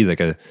seemed to me like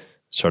a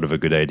sort of a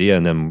good idea.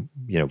 And then,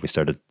 we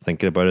started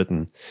thinking about it,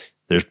 and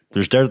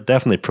there's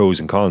definitely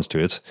pros and cons to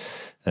it.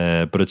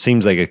 But it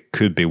seems like it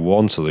could be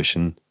one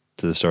solution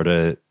to the sort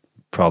of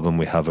problem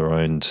we have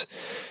around,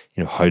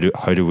 how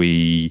do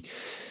we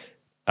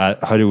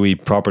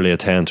properly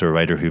attend to a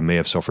rider who may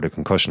have suffered a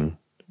concussion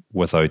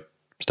without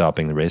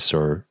stopping the race,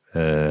 or,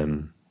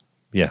 So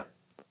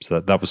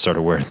that was sort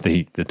of where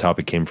the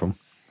topic came from.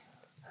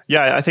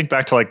 Yeah, I think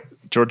back to like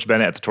George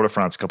Bennett at the Tour de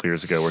France a couple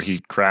years ago, where he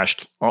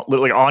crashed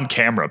literally on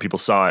camera. People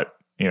saw it.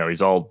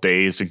 He's all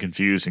dazed and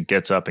confused and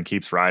gets up and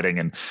keeps riding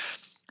and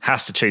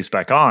has to chase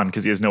back on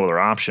because he has no other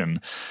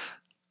option.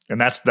 And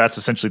that's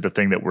essentially the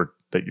thing that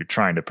you're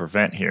trying to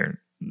prevent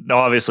here. Now,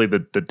 obviously, the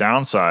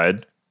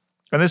downside,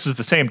 and this is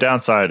the same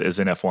downside as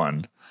in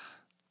F1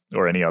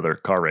 or any other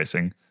car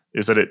racing,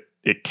 is that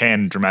it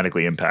can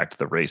dramatically impact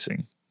the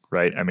racing,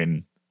 right? I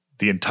mean,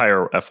 the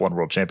entire F1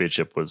 World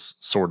Championship was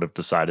sort of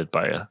decided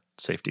by a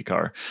safety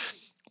car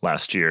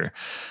last year.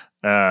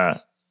 So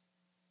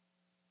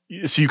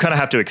you kind of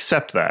have to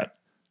accept that,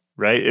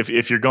 right?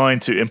 If you're going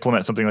to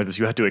implement something like this,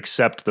 you have to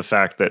accept the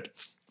fact that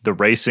the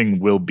racing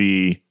will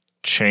be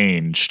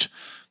changed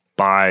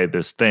by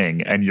this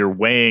thing, and you're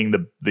weighing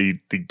the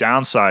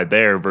downside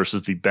there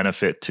versus the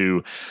benefit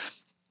to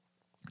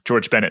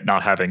George Bennett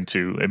not having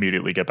to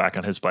immediately get back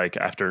on his bike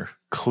after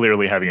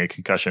clearly having a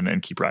concussion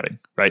and keep riding,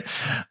 right?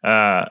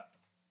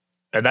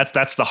 and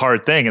that's the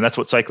hard thing, and that's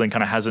what cycling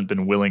kind of hasn't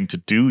been willing to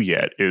do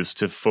yet, is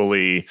to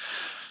fully,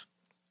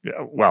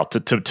 well,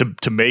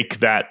 to make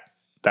that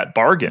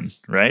bargain,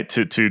 right?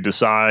 To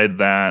decide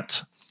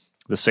that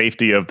the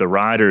safety of the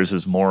riders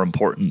is more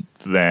important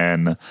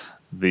than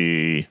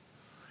the,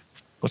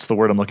 what's the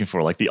word I'm looking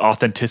for? Like the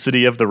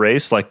authenticity of the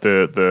race, like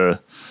the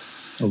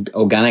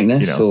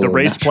organicness, the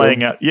race natural?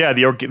 playing out. Yeah,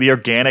 the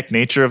organic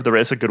nature of the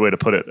race. A good way to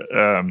put it.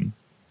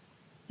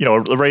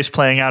 The race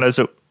playing out as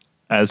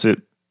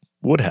it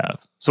would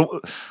have. So,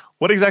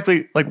 what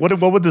exactly, like, what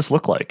would this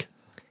look like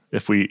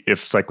if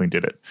cycling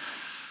did it?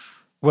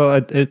 Well,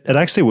 it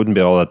actually wouldn't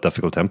be all that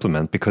difficult to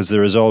implement, because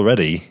there is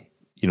already,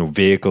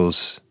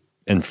 vehicles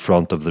in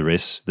front of the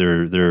race.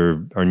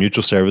 There are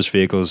neutral service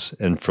vehicles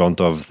in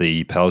front of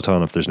the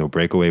peloton if there's no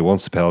breakaway.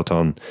 Once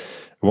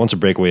a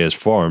breakaway is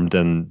formed,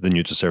 then the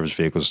neutral service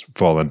vehicles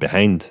fall in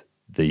behind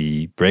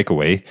the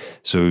breakaway.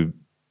 So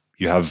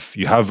you have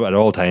at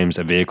all times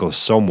a vehicle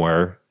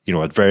somewhere,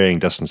 at varying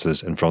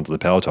distances in front of the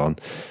peloton.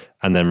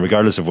 And then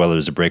regardless of whether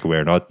there's a breakaway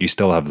or not, you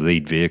still have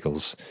lead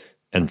vehicles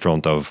in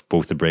front of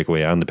both the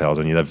breakaway and the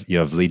peloton. You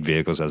have lead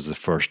vehicles as the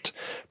first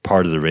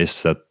part of the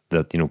race that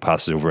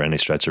passes over any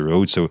stretch of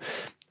road. So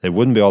it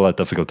wouldn't be all that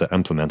difficult to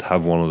implement.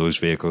 Have one of those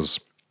vehicles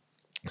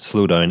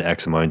slow down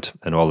X amount,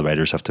 and all the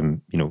riders have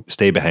to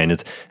stay behind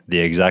it the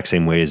exact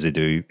same way as they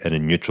do in a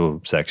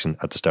neutral section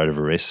at the start of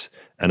a race.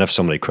 And if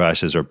somebody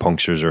crashes or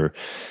punctures or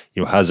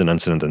has an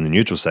incident in the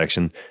neutral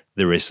section,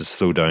 the race is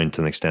slowed down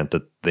to an extent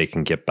that they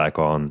can get back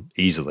on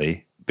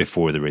easily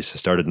before the race has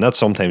started. And that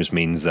sometimes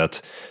means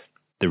that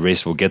the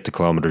race will get to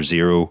kilometer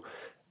 0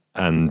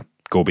 and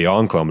go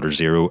beyond kilometer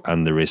 0,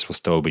 and the race will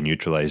still be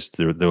neutralized.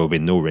 There will be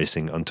no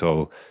racing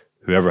until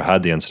whoever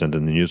had the incident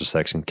in the neutral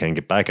section can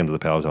get back into the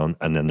peloton,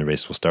 and then the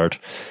race will start.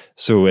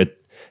 So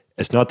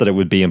it's not that it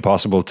would be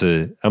impossible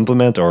to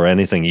implement or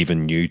anything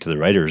even new to the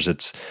riders.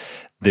 It's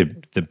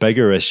the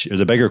bigger issue,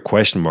 the bigger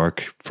question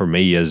mark for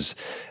me is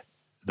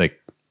I'm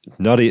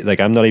not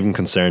even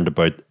concerned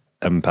about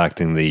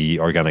impacting the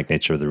organic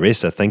nature of the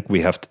race. I think we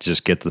have to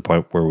just get to the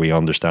point where we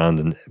understand,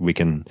 and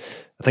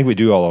I think we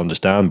do all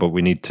understand, but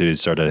we need to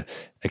sort of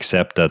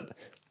accept that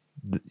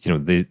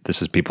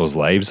this is people's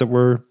lives that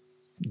we're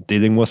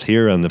dealing with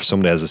here. And if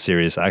somebody has a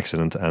serious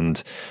accident,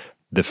 and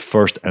the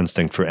first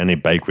instinct for any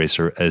bike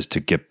racer is to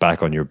get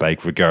back on your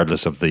bike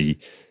regardless of the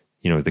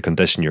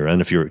condition you're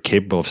in. If you're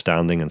capable of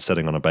standing and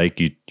sitting on a bike,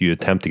 you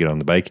attempt to get on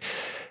the bike.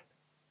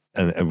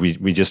 And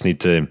we just need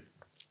to,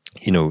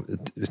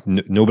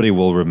 nobody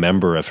will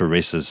remember if a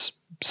race is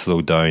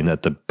slowed down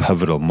at the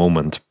pivotal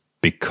moment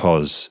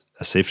because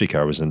a safety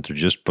car was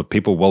introduced, but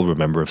people will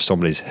remember if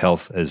somebody's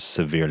health is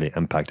severely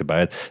impacted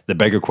by it. The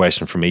bigger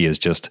question for me is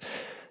just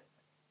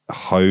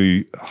how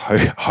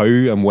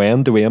and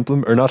when do we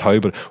implement, or not how,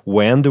 but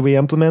when do we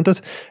implement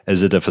it?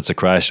 Is it if it's a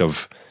crash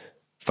of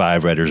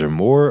 5 riders or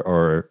more,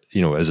 or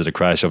is it a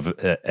crash of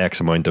X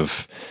amount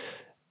of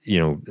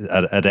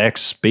at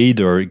X speed?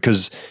 Or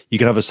because you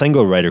can have a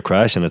single rider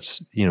crash and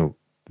it's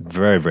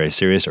very, very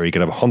serious, or you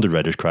can have 100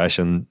 riders crash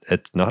and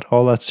it's not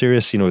all that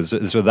serious.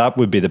 So that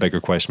would be the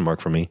bigger question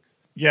mark for me.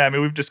 Yeah, I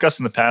mean, we've discussed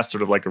in the past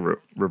sort of like a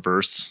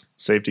reverse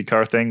safety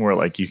car thing where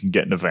like you can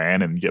get in a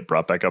van and get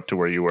brought back up to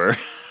where you were.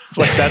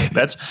 Like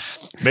that's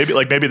maybe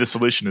the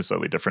solution is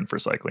slightly different for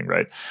cycling,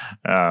 right?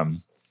 I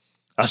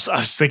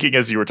was thinking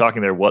as you were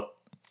talking there what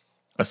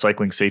a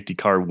cycling safety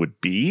car would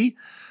be.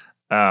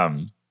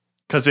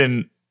 Because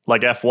in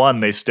like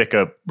F1, they stick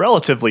a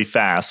relatively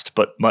fast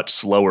but much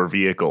slower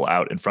vehicle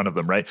out in front of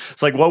them, right?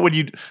 It's like,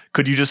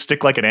 could you just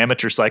stick like an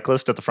amateur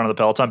cyclist at the front of the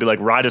peloton, be like,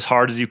 ride as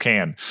hard as you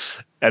can,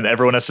 and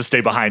everyone has to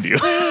stay behind you?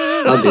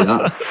 I'll do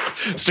that.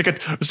 Stick a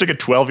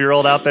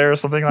 12-year-old out there or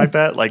something like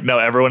that. Like, no,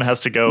 everyone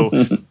has to go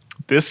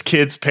this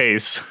kid's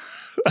pace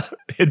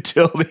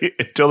until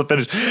the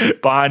finish.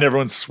 Behind,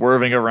 everyone's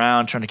swerving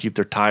around, trying to keep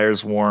their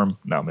tires warm.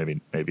 No,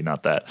 maybe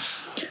not that.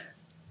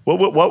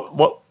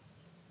 What?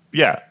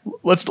 Yeah,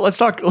 let's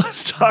talk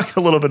a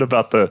little bit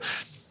about the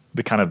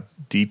kind of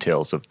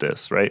details of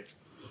this, right?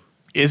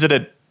 Is it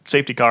a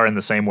safety car in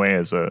the same way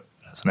as an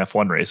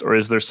F1 race, or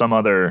is there some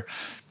other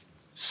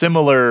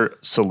similar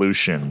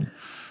solution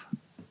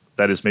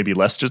that is maybe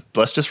less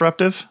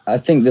disruptive? I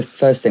think the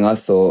first thing I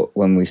thought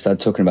when we started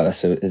talking about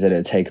this is that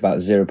it'd take about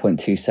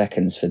 0.2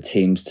 seconds for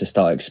teams to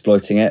start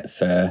exploiting it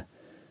for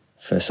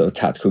sort of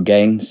tactical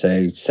gain.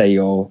 So say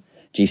your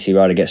GC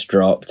rider gets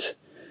dropped,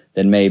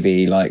 then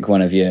maybe like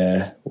one of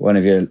your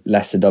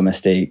lesser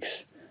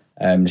domestiques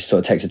just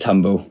sort of takes a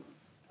tumble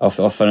off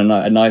on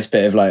a nice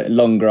bit of like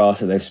long grass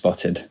that they've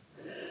spotted,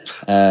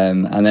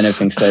 and then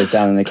everything slows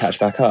down and they catch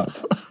back up.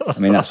 I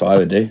mean, that's what I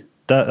would do.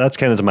 That's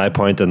kind of to my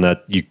point in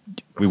that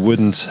we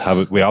wouldn't have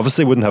it. We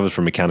obviously wouldn't have it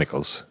for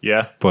mechanicals.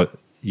 Yeah, but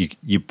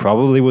you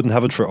probably wouldn't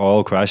have it for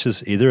all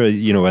crashes either.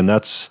 And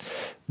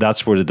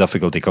that's where the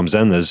difficulty comes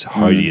in, is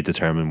how do you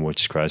determine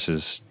which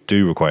crashes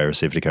do require a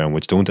safety car and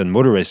which don't. In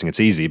motor racing, it's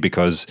easy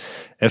because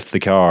if the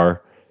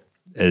car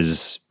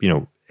is,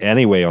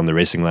 anyway on the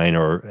racing line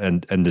or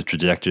in the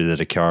trajectory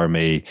that a car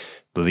may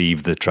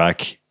leave the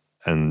track,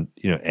 and,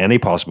 any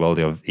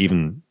possibility of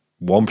even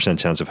 1%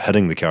 chance of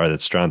hitting the car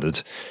that's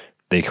stranded,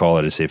 they call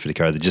it a safety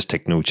car. They just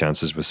take no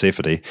chances with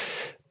safety.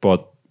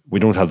 But we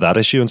don't have that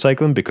issue in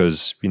cycling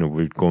because,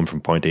 we're going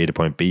from point A to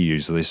point B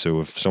usually. So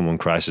if someone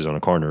crashes on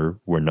a corner,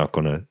 they're not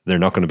going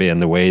to be in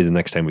the way the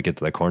next time we get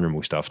to that corner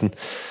most often.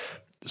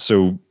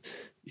 So,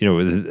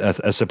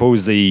 I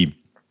suppose I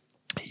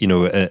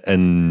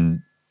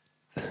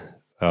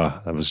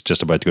was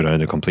just about to go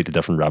down a completely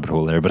different rabbit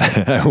hole there, but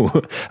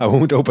I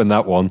won't open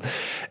that one.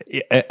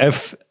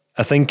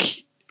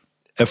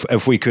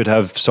 If we could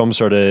have some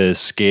sort of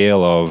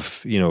scale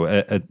of,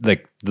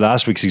 like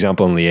last week's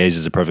example in Liège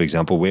is a perfect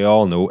example. We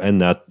all know in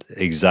that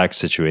exact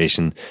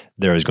situation,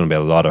 there is going to be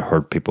a lot of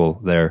hurt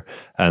people there.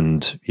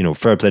 And,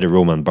 fair play to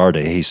Romain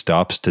Bardet, he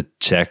stops to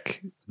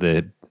check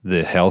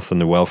the health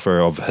and the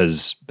welfare of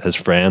his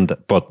friend,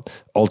 but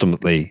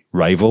ultimately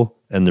rival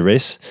in the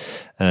race,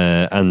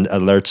 and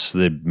alerts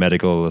the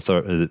medical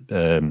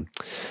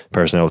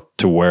personnel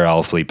to where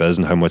Alaphilippe is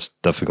and how much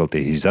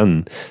difficulty he's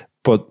in.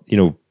 But,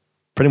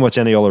 pretty much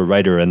any other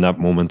rider in that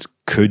moment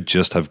could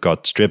just have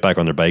got straight back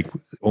on their bike,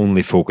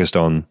 only focused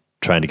on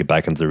trying to get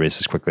back into the race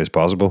as quickly as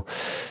possible.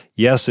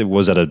 Yes, it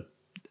was at a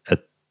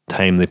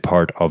timely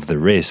part of the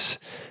race,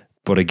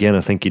 but again,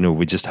 I think,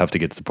 we just have to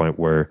get to the point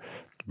where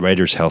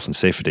riders' health and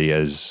safety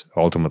is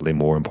ultimately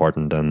more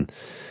important than,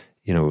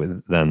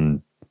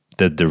 than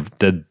did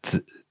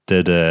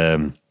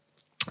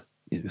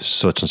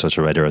such and such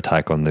a rider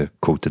attack on the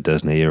Côte de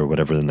Disney or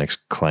whatever the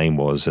next climb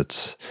was.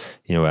 It's,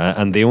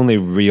 and the only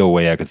real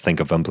way I could think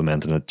of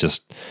implementing it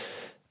just,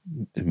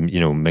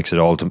 makes it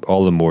all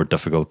the more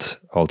difficult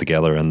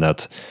altogether. And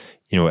that,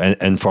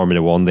 in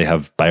Formula One, they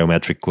have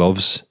biometric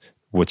gloves,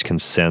 which can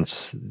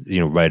sense,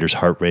 riders'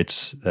 heart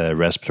rates,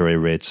 respiratory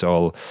rates,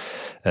 all.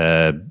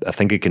 I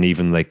think it can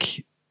even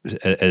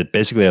it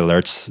basically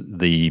alerts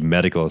the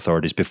medical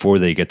authorities before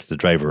they get to the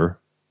driver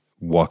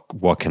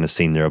what kind of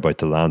scene they're about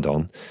to land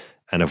on.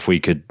 And if we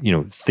could,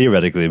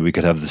 theoretically, we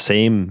could have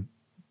the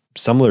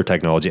similar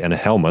technology in a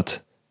helmet,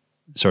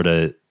 sort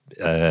of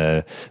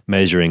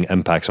measuring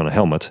impacts on a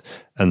helmet,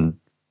 and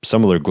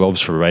similar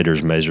gloves for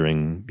riders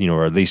measuring,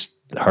 or at least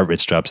heart rate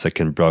straps that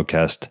can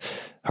broadcast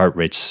heart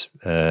rates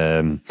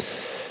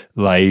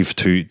live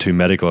to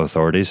medical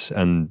authorities.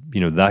 And,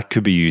 that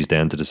could be used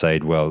then to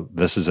decide, well,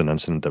 this is an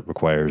incident that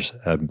requires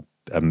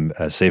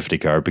a safety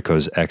car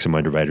because X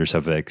amount of riders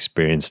have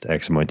experienced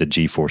X amount of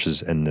G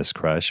forces in this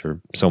crash, or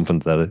something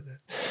that,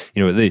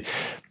 the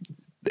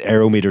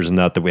aerometers and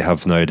that we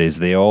have nowadays,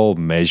 they all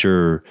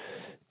measure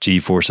G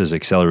forces,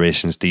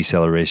 accelerations,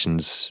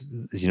 decelerations.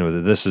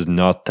 This is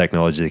not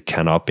technology that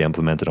cannot be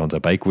implemented onto a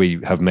bike. We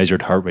have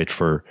measured heart rate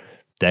for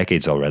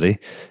decades already.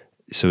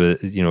 So,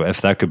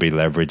 if that could be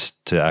leveraged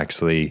to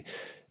actually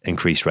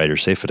increase rider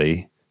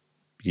safety,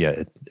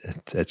 yeah,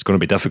 it's going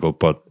to be difficult,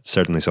 but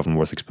certainly something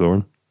worth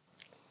exploring.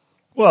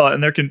 Well,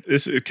 and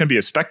it can be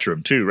a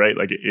spectrum too, right?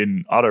 Like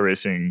in auto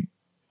racing,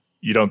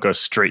 you don't go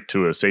straight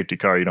to a safety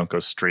car. You don't go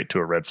straight to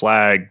a red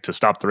flag to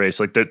stop the race.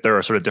 Like there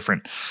are sort of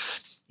different,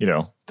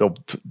 they'll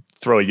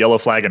throw a yellow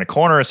flag in a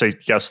corner, say, you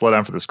got to slow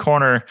down for this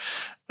corner.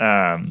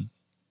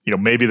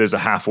 Maybe there's a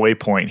halfway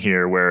point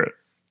here where,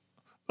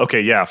 okay,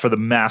 yeah, for the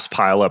mass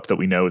pileup that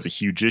we know is a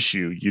huge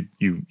issue,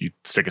 you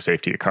stick a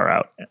safety car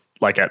out,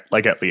 like at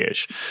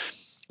Liège.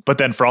 But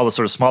then for all the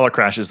sort of smaller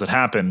crashes that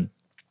happen,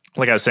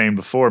 like I was saying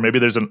before, maybe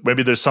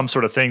there's some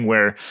sort of thing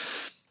where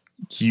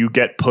you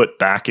get put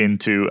back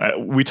into.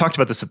 We talked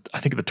about this, I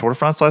think, at the Tour de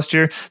France last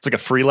year. It's like a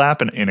free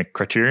lap in a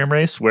criterium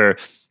race where,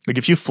 like,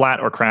 if you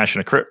flat or crash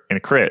in a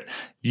crit,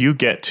 you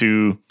get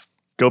to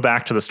go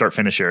back to the start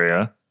finish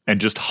area and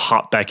just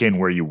hop back in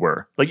where you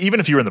were. Like, even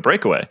if you were in the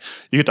breakaway,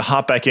 you get to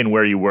hop back in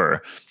where you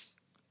were,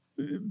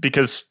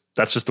 because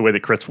that's just the way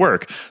that crits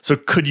work. So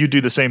could you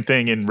do the same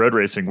thing in road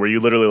racing where you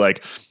literally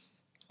like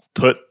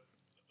put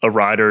a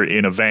rider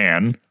in a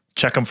van,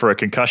 check them for a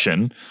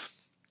concussion,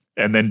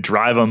 and then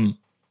drive them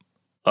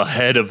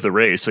ahead of the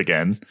race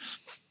again,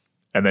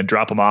 and then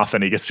drop him off,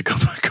 and he gets to go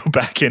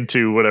back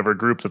into whatever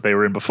group that they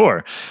were in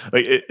before?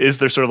 Like, is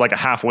there sort of like a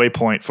halfway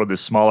point for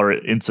this smaller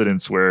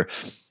incidents where,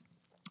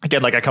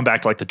 again, like I come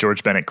back to like the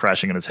George Bennett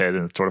crashing in his head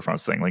in the Tour de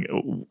France thing. Like,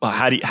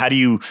 how do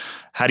you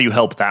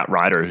help that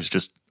rider who's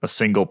just a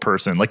single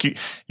person? Like, you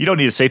don't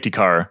need a safety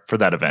car for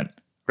that event,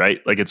 right?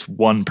 Like, it's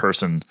one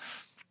person.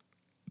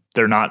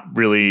 They're not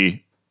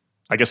really.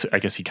 I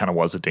guess he kind of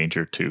was a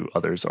danger to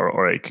others,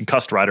 or a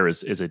concussed rider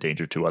is a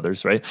danger to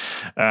others, right?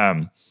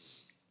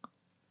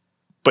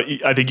 But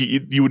I think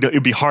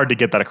it'd be hard to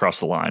get that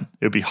across the line.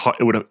 It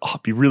would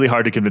be really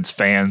hard to convince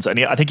fans,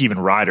 and I think even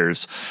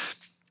riders,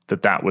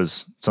 that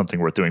was something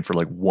worth doing for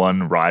like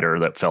one rider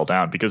that fell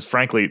down. Because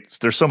frankly,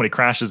 there's so many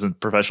crashes in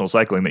professional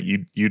cycling that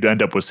you'd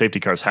end up with safety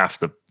cars half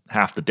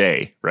the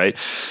day, right?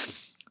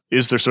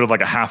 Is there sort of like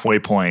a halfway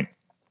point?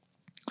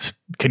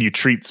 Can you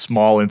treat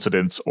small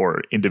incidents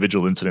or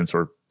individual incidents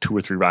or two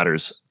or three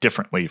riders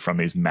differently from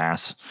these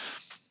mass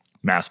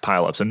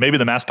pileups? And maybe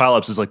the mass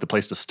pileups is like the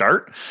place to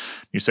start.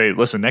 You say,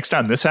 listen, next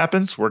time this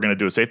happens, we're going to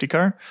do a safety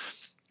car.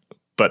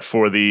 But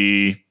for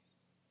the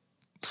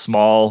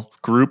small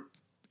group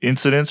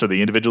incidents or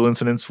the individual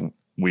incidents,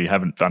 we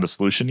haven't found a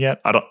solution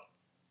yet. I don't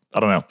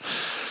know.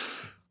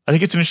 I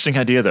think it's an interesting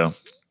idea though.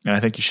 And I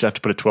think you should have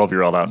to put a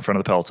 12-year-old out in front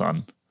of the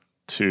Peloton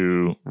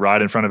to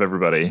ride in front of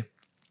everybody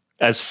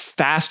as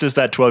fast as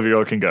that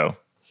 12-year-old can go.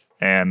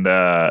 And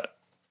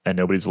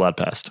nobody's allowed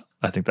past.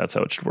 I think that's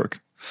how it should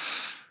work.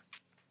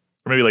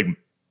 Or maybe like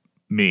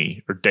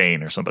me or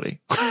Dane or somebody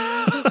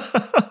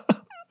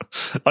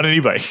on an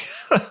e-bike.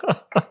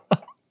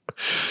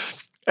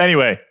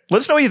 Anyway, let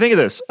us know what you think of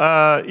this.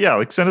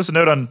 Like send us a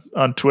note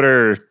on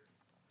Twitter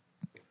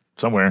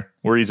somewhere.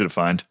 We're easy to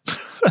find.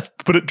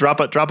 Drop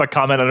a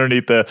comment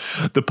underneath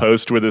the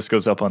post where this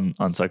goes up on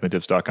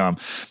cyclingtips.com.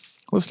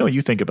 Let us know what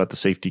you think about the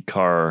safety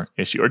car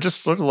issue, or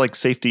just sort of like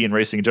safety and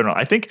racing in general.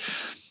 I think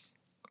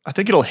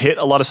it'll hit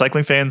a lot of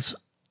cycling fans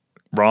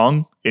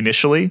wrong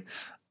initially.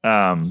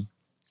 Kind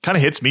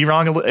of hits me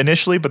wrong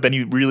initially, but then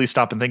you really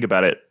stop and think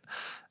about it,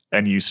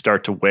 and you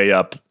start to weigh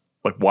up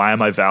like, why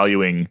am I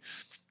valuing,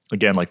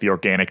 again, like the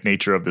organic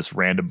nature of this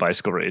random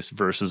bicycle race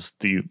versus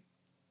the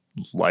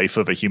life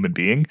of a human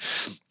being,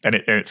 and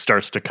it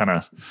starts to kind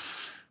of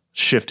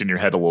shift in your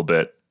head a little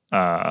bit.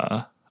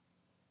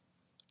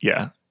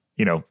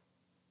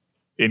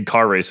 In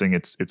car racing,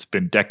 it's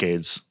been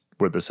decades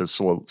where this has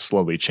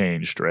slowly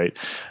changed, right?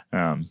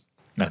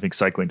 I think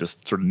cycling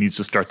just sort of needs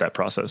to start that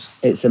process.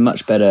 It's a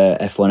much better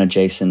F1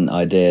 adjacent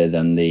idea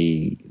than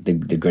the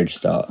grid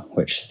start,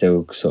 which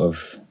still sort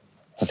of,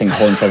 I think,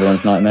 haunts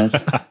everyone's nightmares.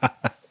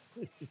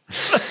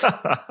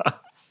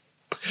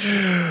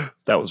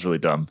 That was really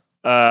dumb.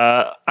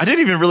 I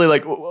didn't even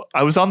really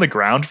I was on the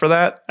ground for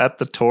that at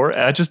the tour,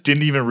 and I just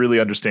didn't even really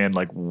understand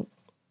like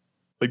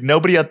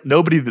nobody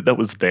that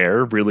was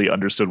there really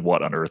understood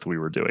what on earth we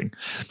were doing,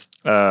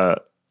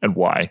 and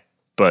why.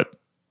 But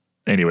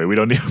anyway, we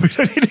don't need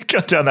to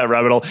cut down that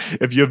rabbit hole.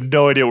 If you have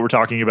no idea what we're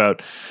talking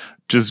about,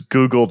 just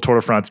Google Tour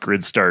de France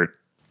grid start.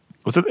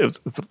 Was that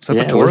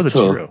the tour or the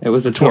Giro? It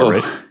was the tour.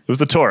 Right? It was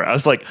the tour. I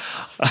was like,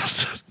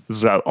 this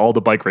is how all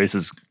the bike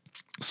races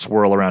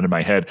swirl around in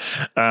my head.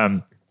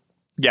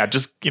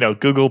 Just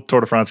Google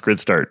Tour de France grid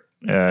start.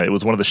 It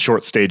was one of the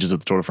short stages of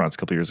the Tour de France a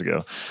couple years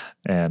ago,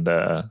 and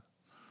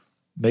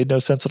made no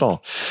sense at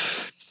all.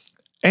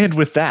 And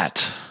with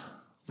that,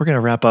 we're going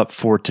to wrap up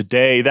for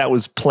today. That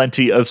was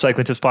plenty of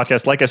Cycling Tips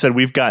Podcast. Like I said,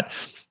 we've got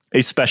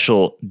a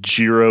special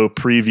Giro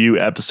preview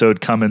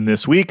episode coming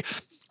this week.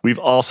 We've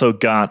also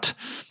got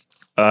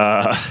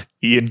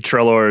Ian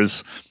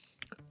Treloar's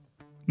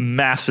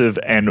massive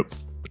and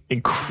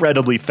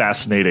incredibly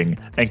fascinating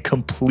and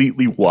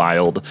completely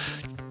wild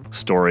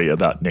story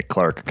about Nick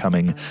Clark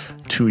coming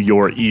to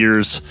your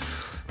ears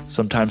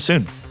sometime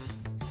soon.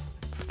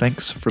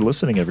 Thanks for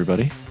listening,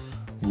 everybody.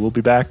 We'll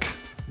be back,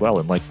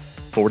 in like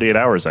 48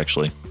 hours,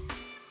 actually.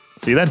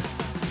 See you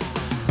then.